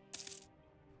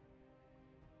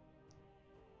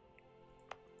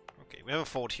 Okay, we have a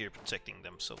fort here protecting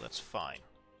them, so that's fine.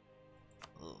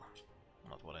 Ugh,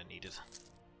 not what I needed.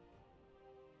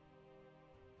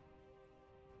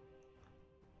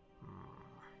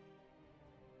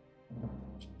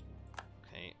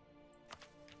 Okay.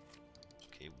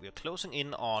 Okay, we are closing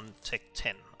in on Tech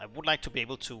 10. I would like to be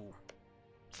able to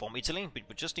form Italy, but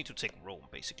we just need to take Rome,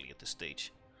 basically, at this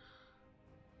stage.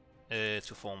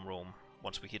 To form Rome,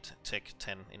 once we hit Tech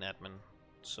 10 in admin.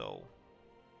 So...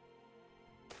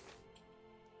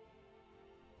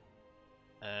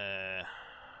 I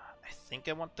think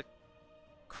I want the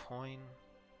coin.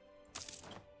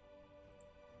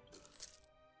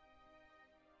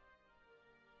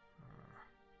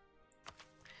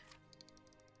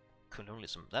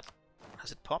 Colonialism. That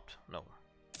has it popped? No,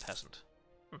 it hasn't.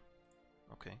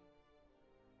 Okay.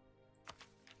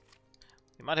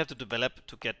 We might have to develop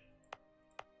to get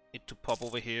it to pop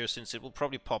over here, since it will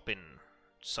probably pop in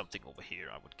something over here,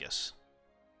 I would guess.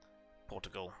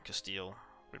 Portugal, Castile,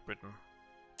 Great Britain.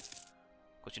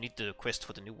 Because you need the quest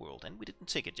for the New World, and we didn't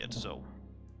take it yet, so...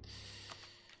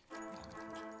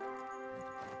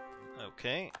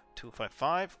 Okay,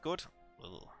 255, good.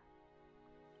 Ugh.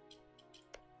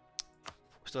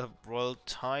 We still have royal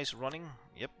ties running.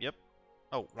 Yep.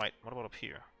 Oh, right, what about up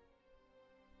here?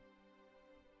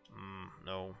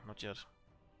 No, not yet.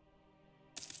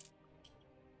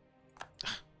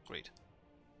 Great.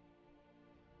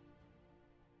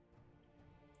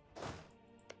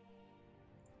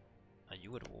 Are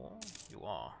you at war? You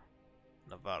are.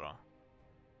 Navarra.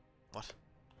 What?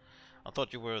 I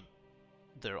thought you were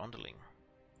their underling.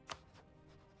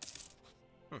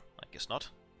 I guess not.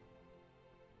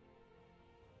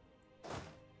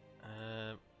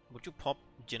 Would you pop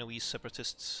Genoese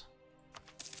separatists?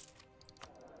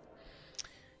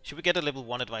 Should we get a level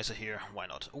 1 advisor here? Why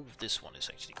not? Oh, this one is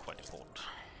actually quite important.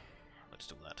 Let's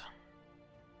do that.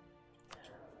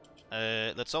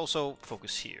 Let's also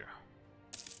focus here.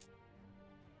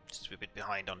 Since we're a bit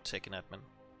behind on tech and admin.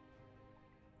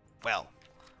 Well,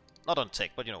 not on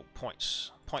tech, but you know,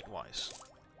 point-wise.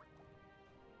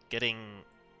 Getting,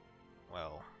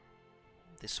 well,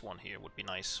 This one here would be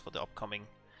nice for the upcoming.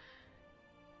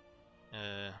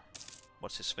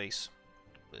 What's his face?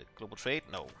 Global trade?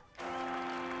 No.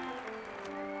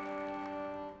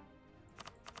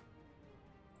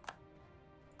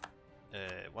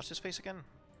 What's his face again?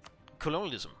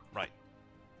 Colonialism, right.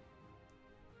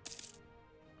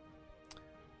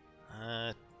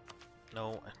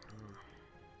 No.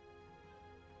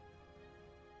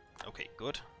 Okay,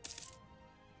 good.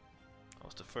 That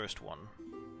was the first one.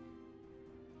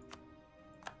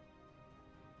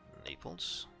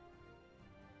 Naples.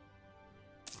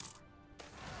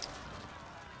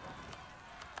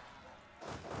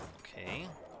 Okay.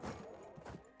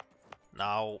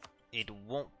 Now it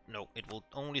won't. No, it will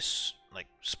only like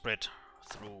spread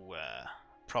through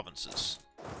provinces.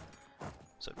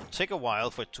 So it will take a while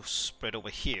for it to spread over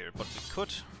here, but we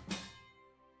could.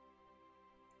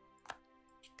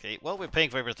 Okay, well, we're paying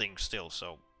for everything still,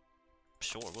 so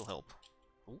sure, we'll help.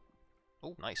 Ooh.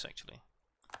 Oh, nice actually.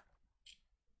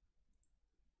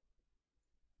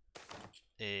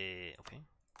 Okay.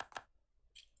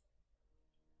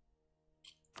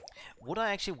 Would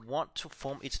I actually want to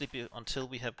form Italy until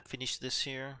we have finished this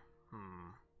here?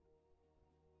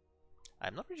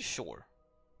 I'm not really sure.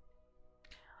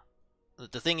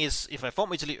 The thing is, if I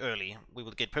form Italy early, we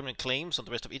will get permanent claims on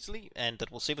the rest of Italy, and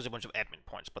that will save us a bunch of admin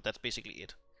points, but that's basically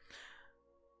it.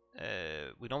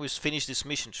 We can always finish this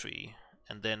mission tree,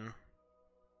 and then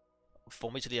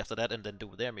form Italy after that, and then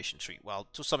do their mission tree. Well,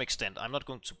 to some extent, I'm not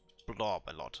going to blow up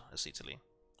a lot as Italy,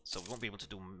 so we won't be able to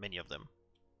do many of them.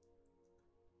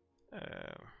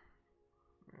 Yeah.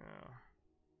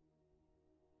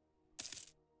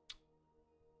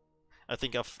 I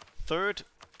think our third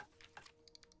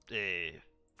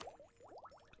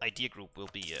idea group will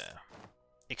be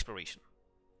exploration.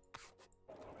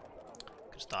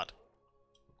 We can start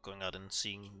going out and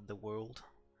seeing the world.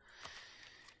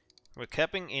 We're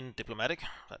capping in diplomatic.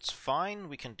 That's fine.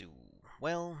 We can do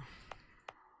well.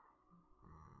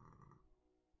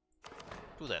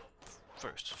 Do that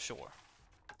first, sure.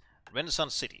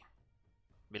 Renaissance City.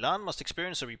 Milan must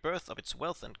experience a rebirth of its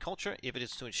wealth and culture if it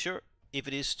is to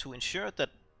ensure that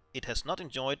it has not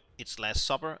enjoyed its last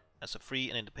supper as a free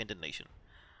and independent nation.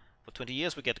 For 20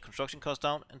 years we get construction costs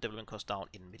down and development costs down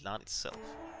in Milan itself.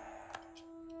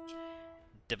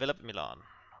 Develop Milan.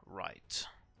 Right.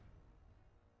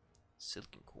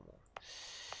 Silken Como.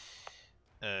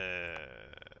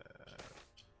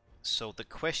 So the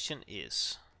question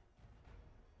is,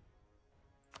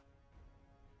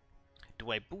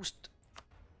 do I boost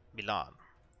Milan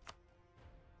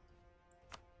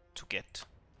to get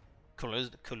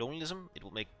colonialism? It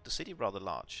will make the city rather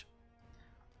large.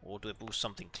 Or do I boost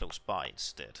something close by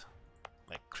instead?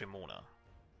 Like Cremona.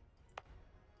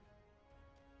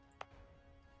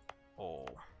 Or...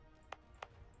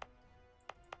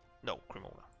 no,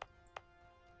 Cremona.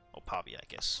 Or Pavia, I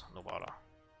guess. Novara.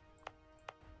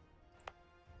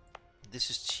 This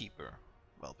is cheaper.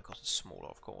 Well, because it's smaller,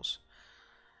 of course.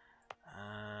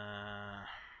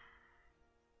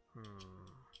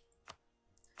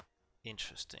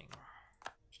 Interesting.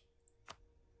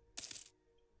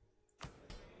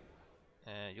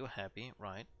 You're happy,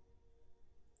 right?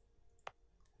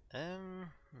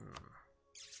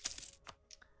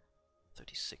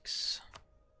 36.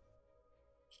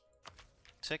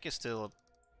 Tech is still a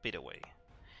bit away.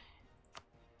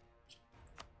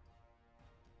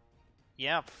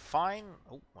 Yeah, fine.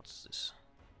 Oh, what's this?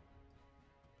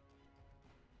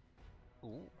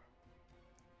 Ooh.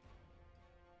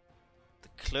 The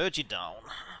clergy down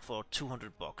for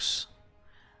 200 bucks.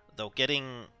 Though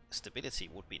getting stability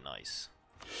would be nice.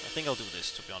 I think I'll do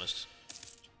this, to be honest.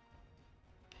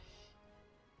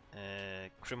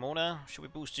 Cremona, should we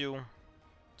boost you?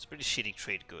 It's a pretty shitty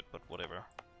trade good, but whatever.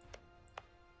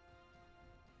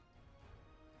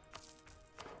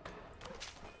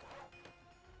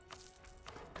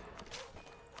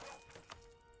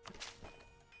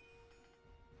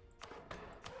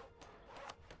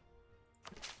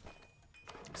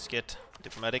 Let's get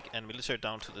diplomatic and military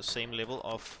down to the same level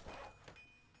of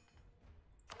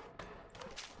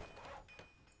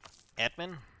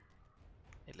admin.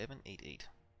 1188.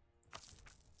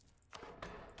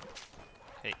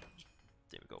 Okay,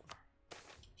 there we go.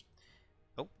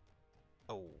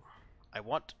 Oh,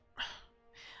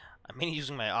 I'm mainly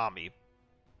using my army,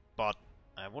 but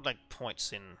I would like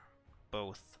points in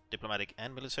both diplomatic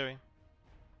and military.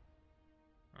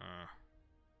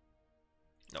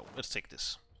 No, let's take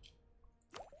this.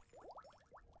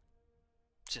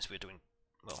 Since we're doing,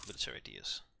 well, military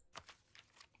ideas.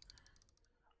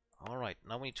 Alright,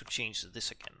 now we need to change this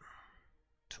again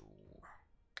to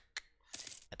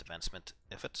advancement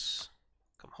efforts.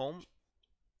 Come home.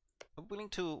 willing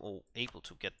to, or able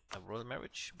to get a royal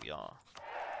marriage? We are.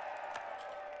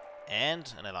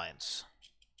 And an alliance.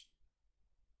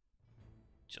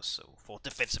 Just so, for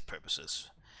defensive purposes.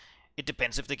 It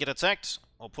depends if they get attacked,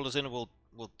 or pull us in, we'll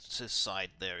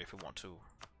decide there if we want to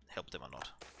help them or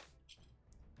not.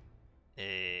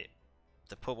 The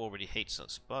Pope already hates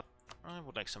us, but I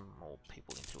would like some more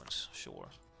papal influence, sure.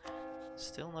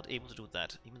 Still not able to do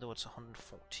that, even though it's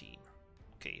 114.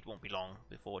 Okay, it won't be long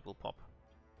before it will pop.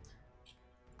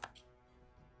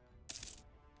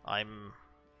 I'm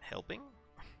helping.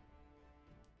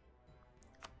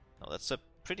 No, that's a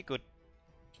pretty good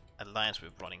alliance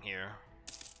we're running here.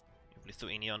 You have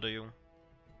Lithuania under you.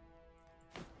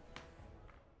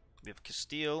 We have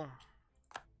Castile,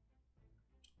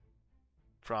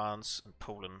 France, and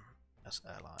Poland as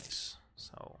allies.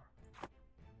 So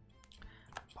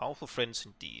powerful friends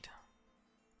indeed.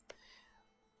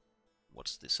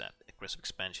 What's this at? Aggressive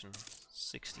expansion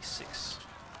 66.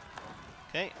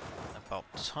 Okay, about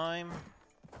time.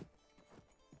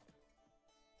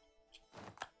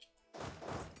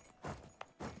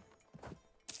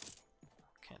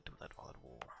 Can't do that while at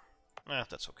war.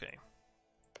 That's okay.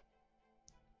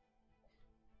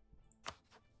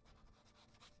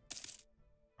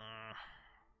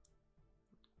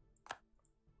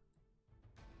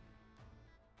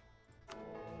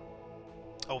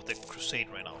 Oh, the crusade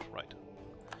ran out, right.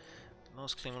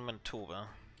 Most claim on Mantua.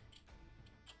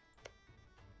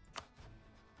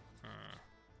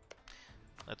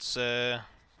 Let's well,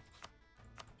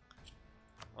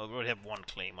 we already have one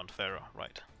claim on Ferro,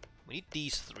 right. We need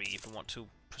these three if we want to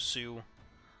pursue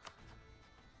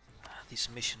these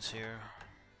missions here.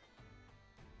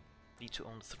 Need to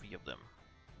own 3 of them.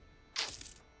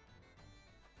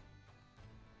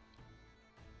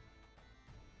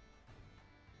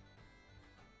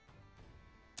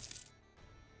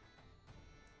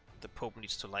 The Pope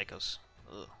needs to like us.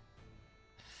 Ugh.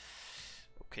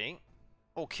 Okay.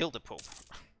 Oh, kill the Pope.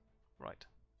 Right.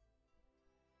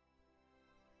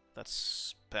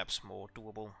 That's perhaps more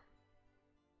doable.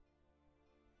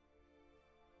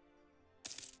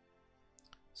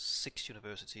 6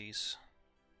 universities.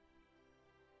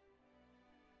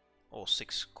 Or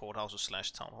 6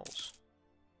 courthouses / town halls.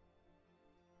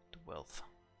 The wealth.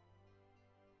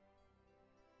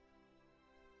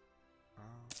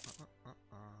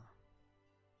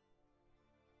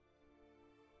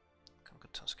 Conquer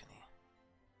Tuscany.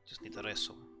 Just need the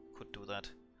Reso. Could do that.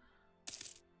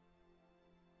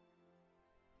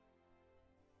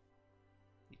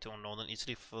 Need to own northern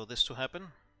Italy for this to happen.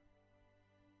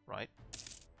 Right.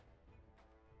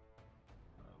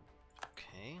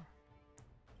 Okay.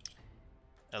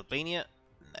 Albania?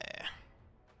 Nah.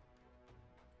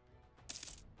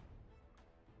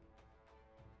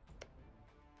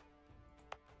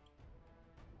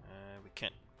 We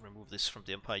can't remove this from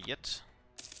the empire yet.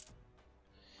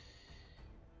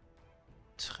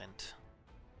 Trent.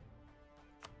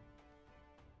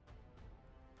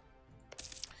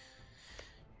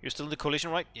 You're still in the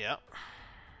coalition, right? Yeah.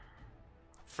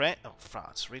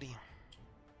 France, really?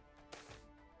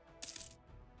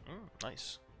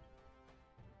 Nice.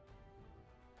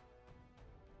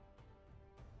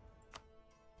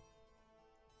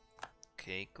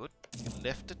 Okay, good. You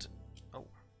left it. Oh.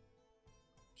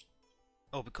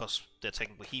 Oh, because they're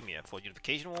taking Bohemia for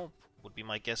unification war, would be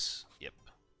my guess. Yep.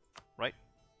 Right?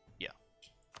 Yeah.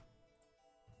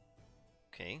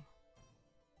 Okay.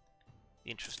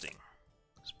 Interesting.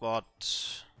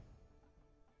 Spot.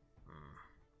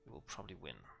 We'll probably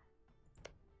win.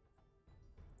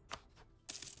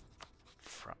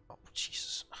 Oh,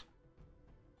 Jesus.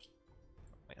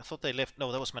 Wait, I thought they left.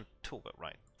 No, that was Mantua,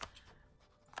 right?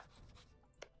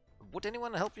 Would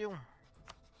anyone help you?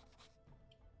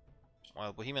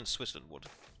 Well, Bohemia and Switzerland would.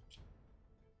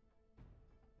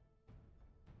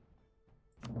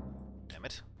 Damn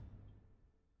it.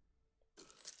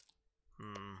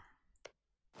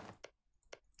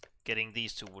 Getting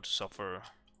these two would suffer,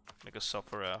 make us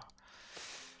suffer a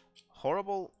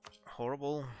horrible,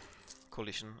 horrible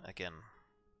collision again.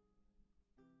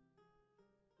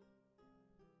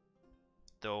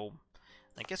 Though,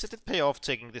 I guess it did pay off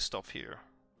taking this stuff here.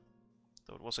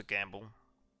 Though it was a gamble.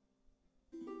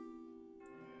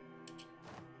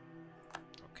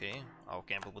 Okay, our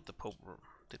gamble with the Pope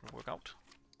didn't work out.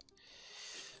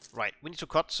 Right, we need to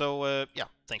cut, so yeah,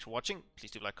 thanks for watching.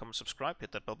 Please do like, comment, subscribe,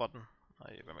 hit that bell button.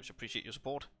 I very much appreciate your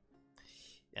support.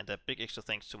 And a big extra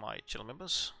thanks to my channel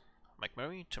members, Mike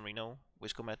Murray, Timmerino,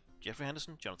 Wiscomatt, Jeffery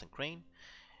Handerson, Jonathan Crane,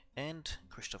 and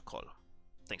Krzysztof Król.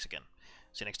 Thanks again.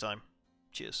 See you next time.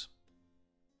 Cheers.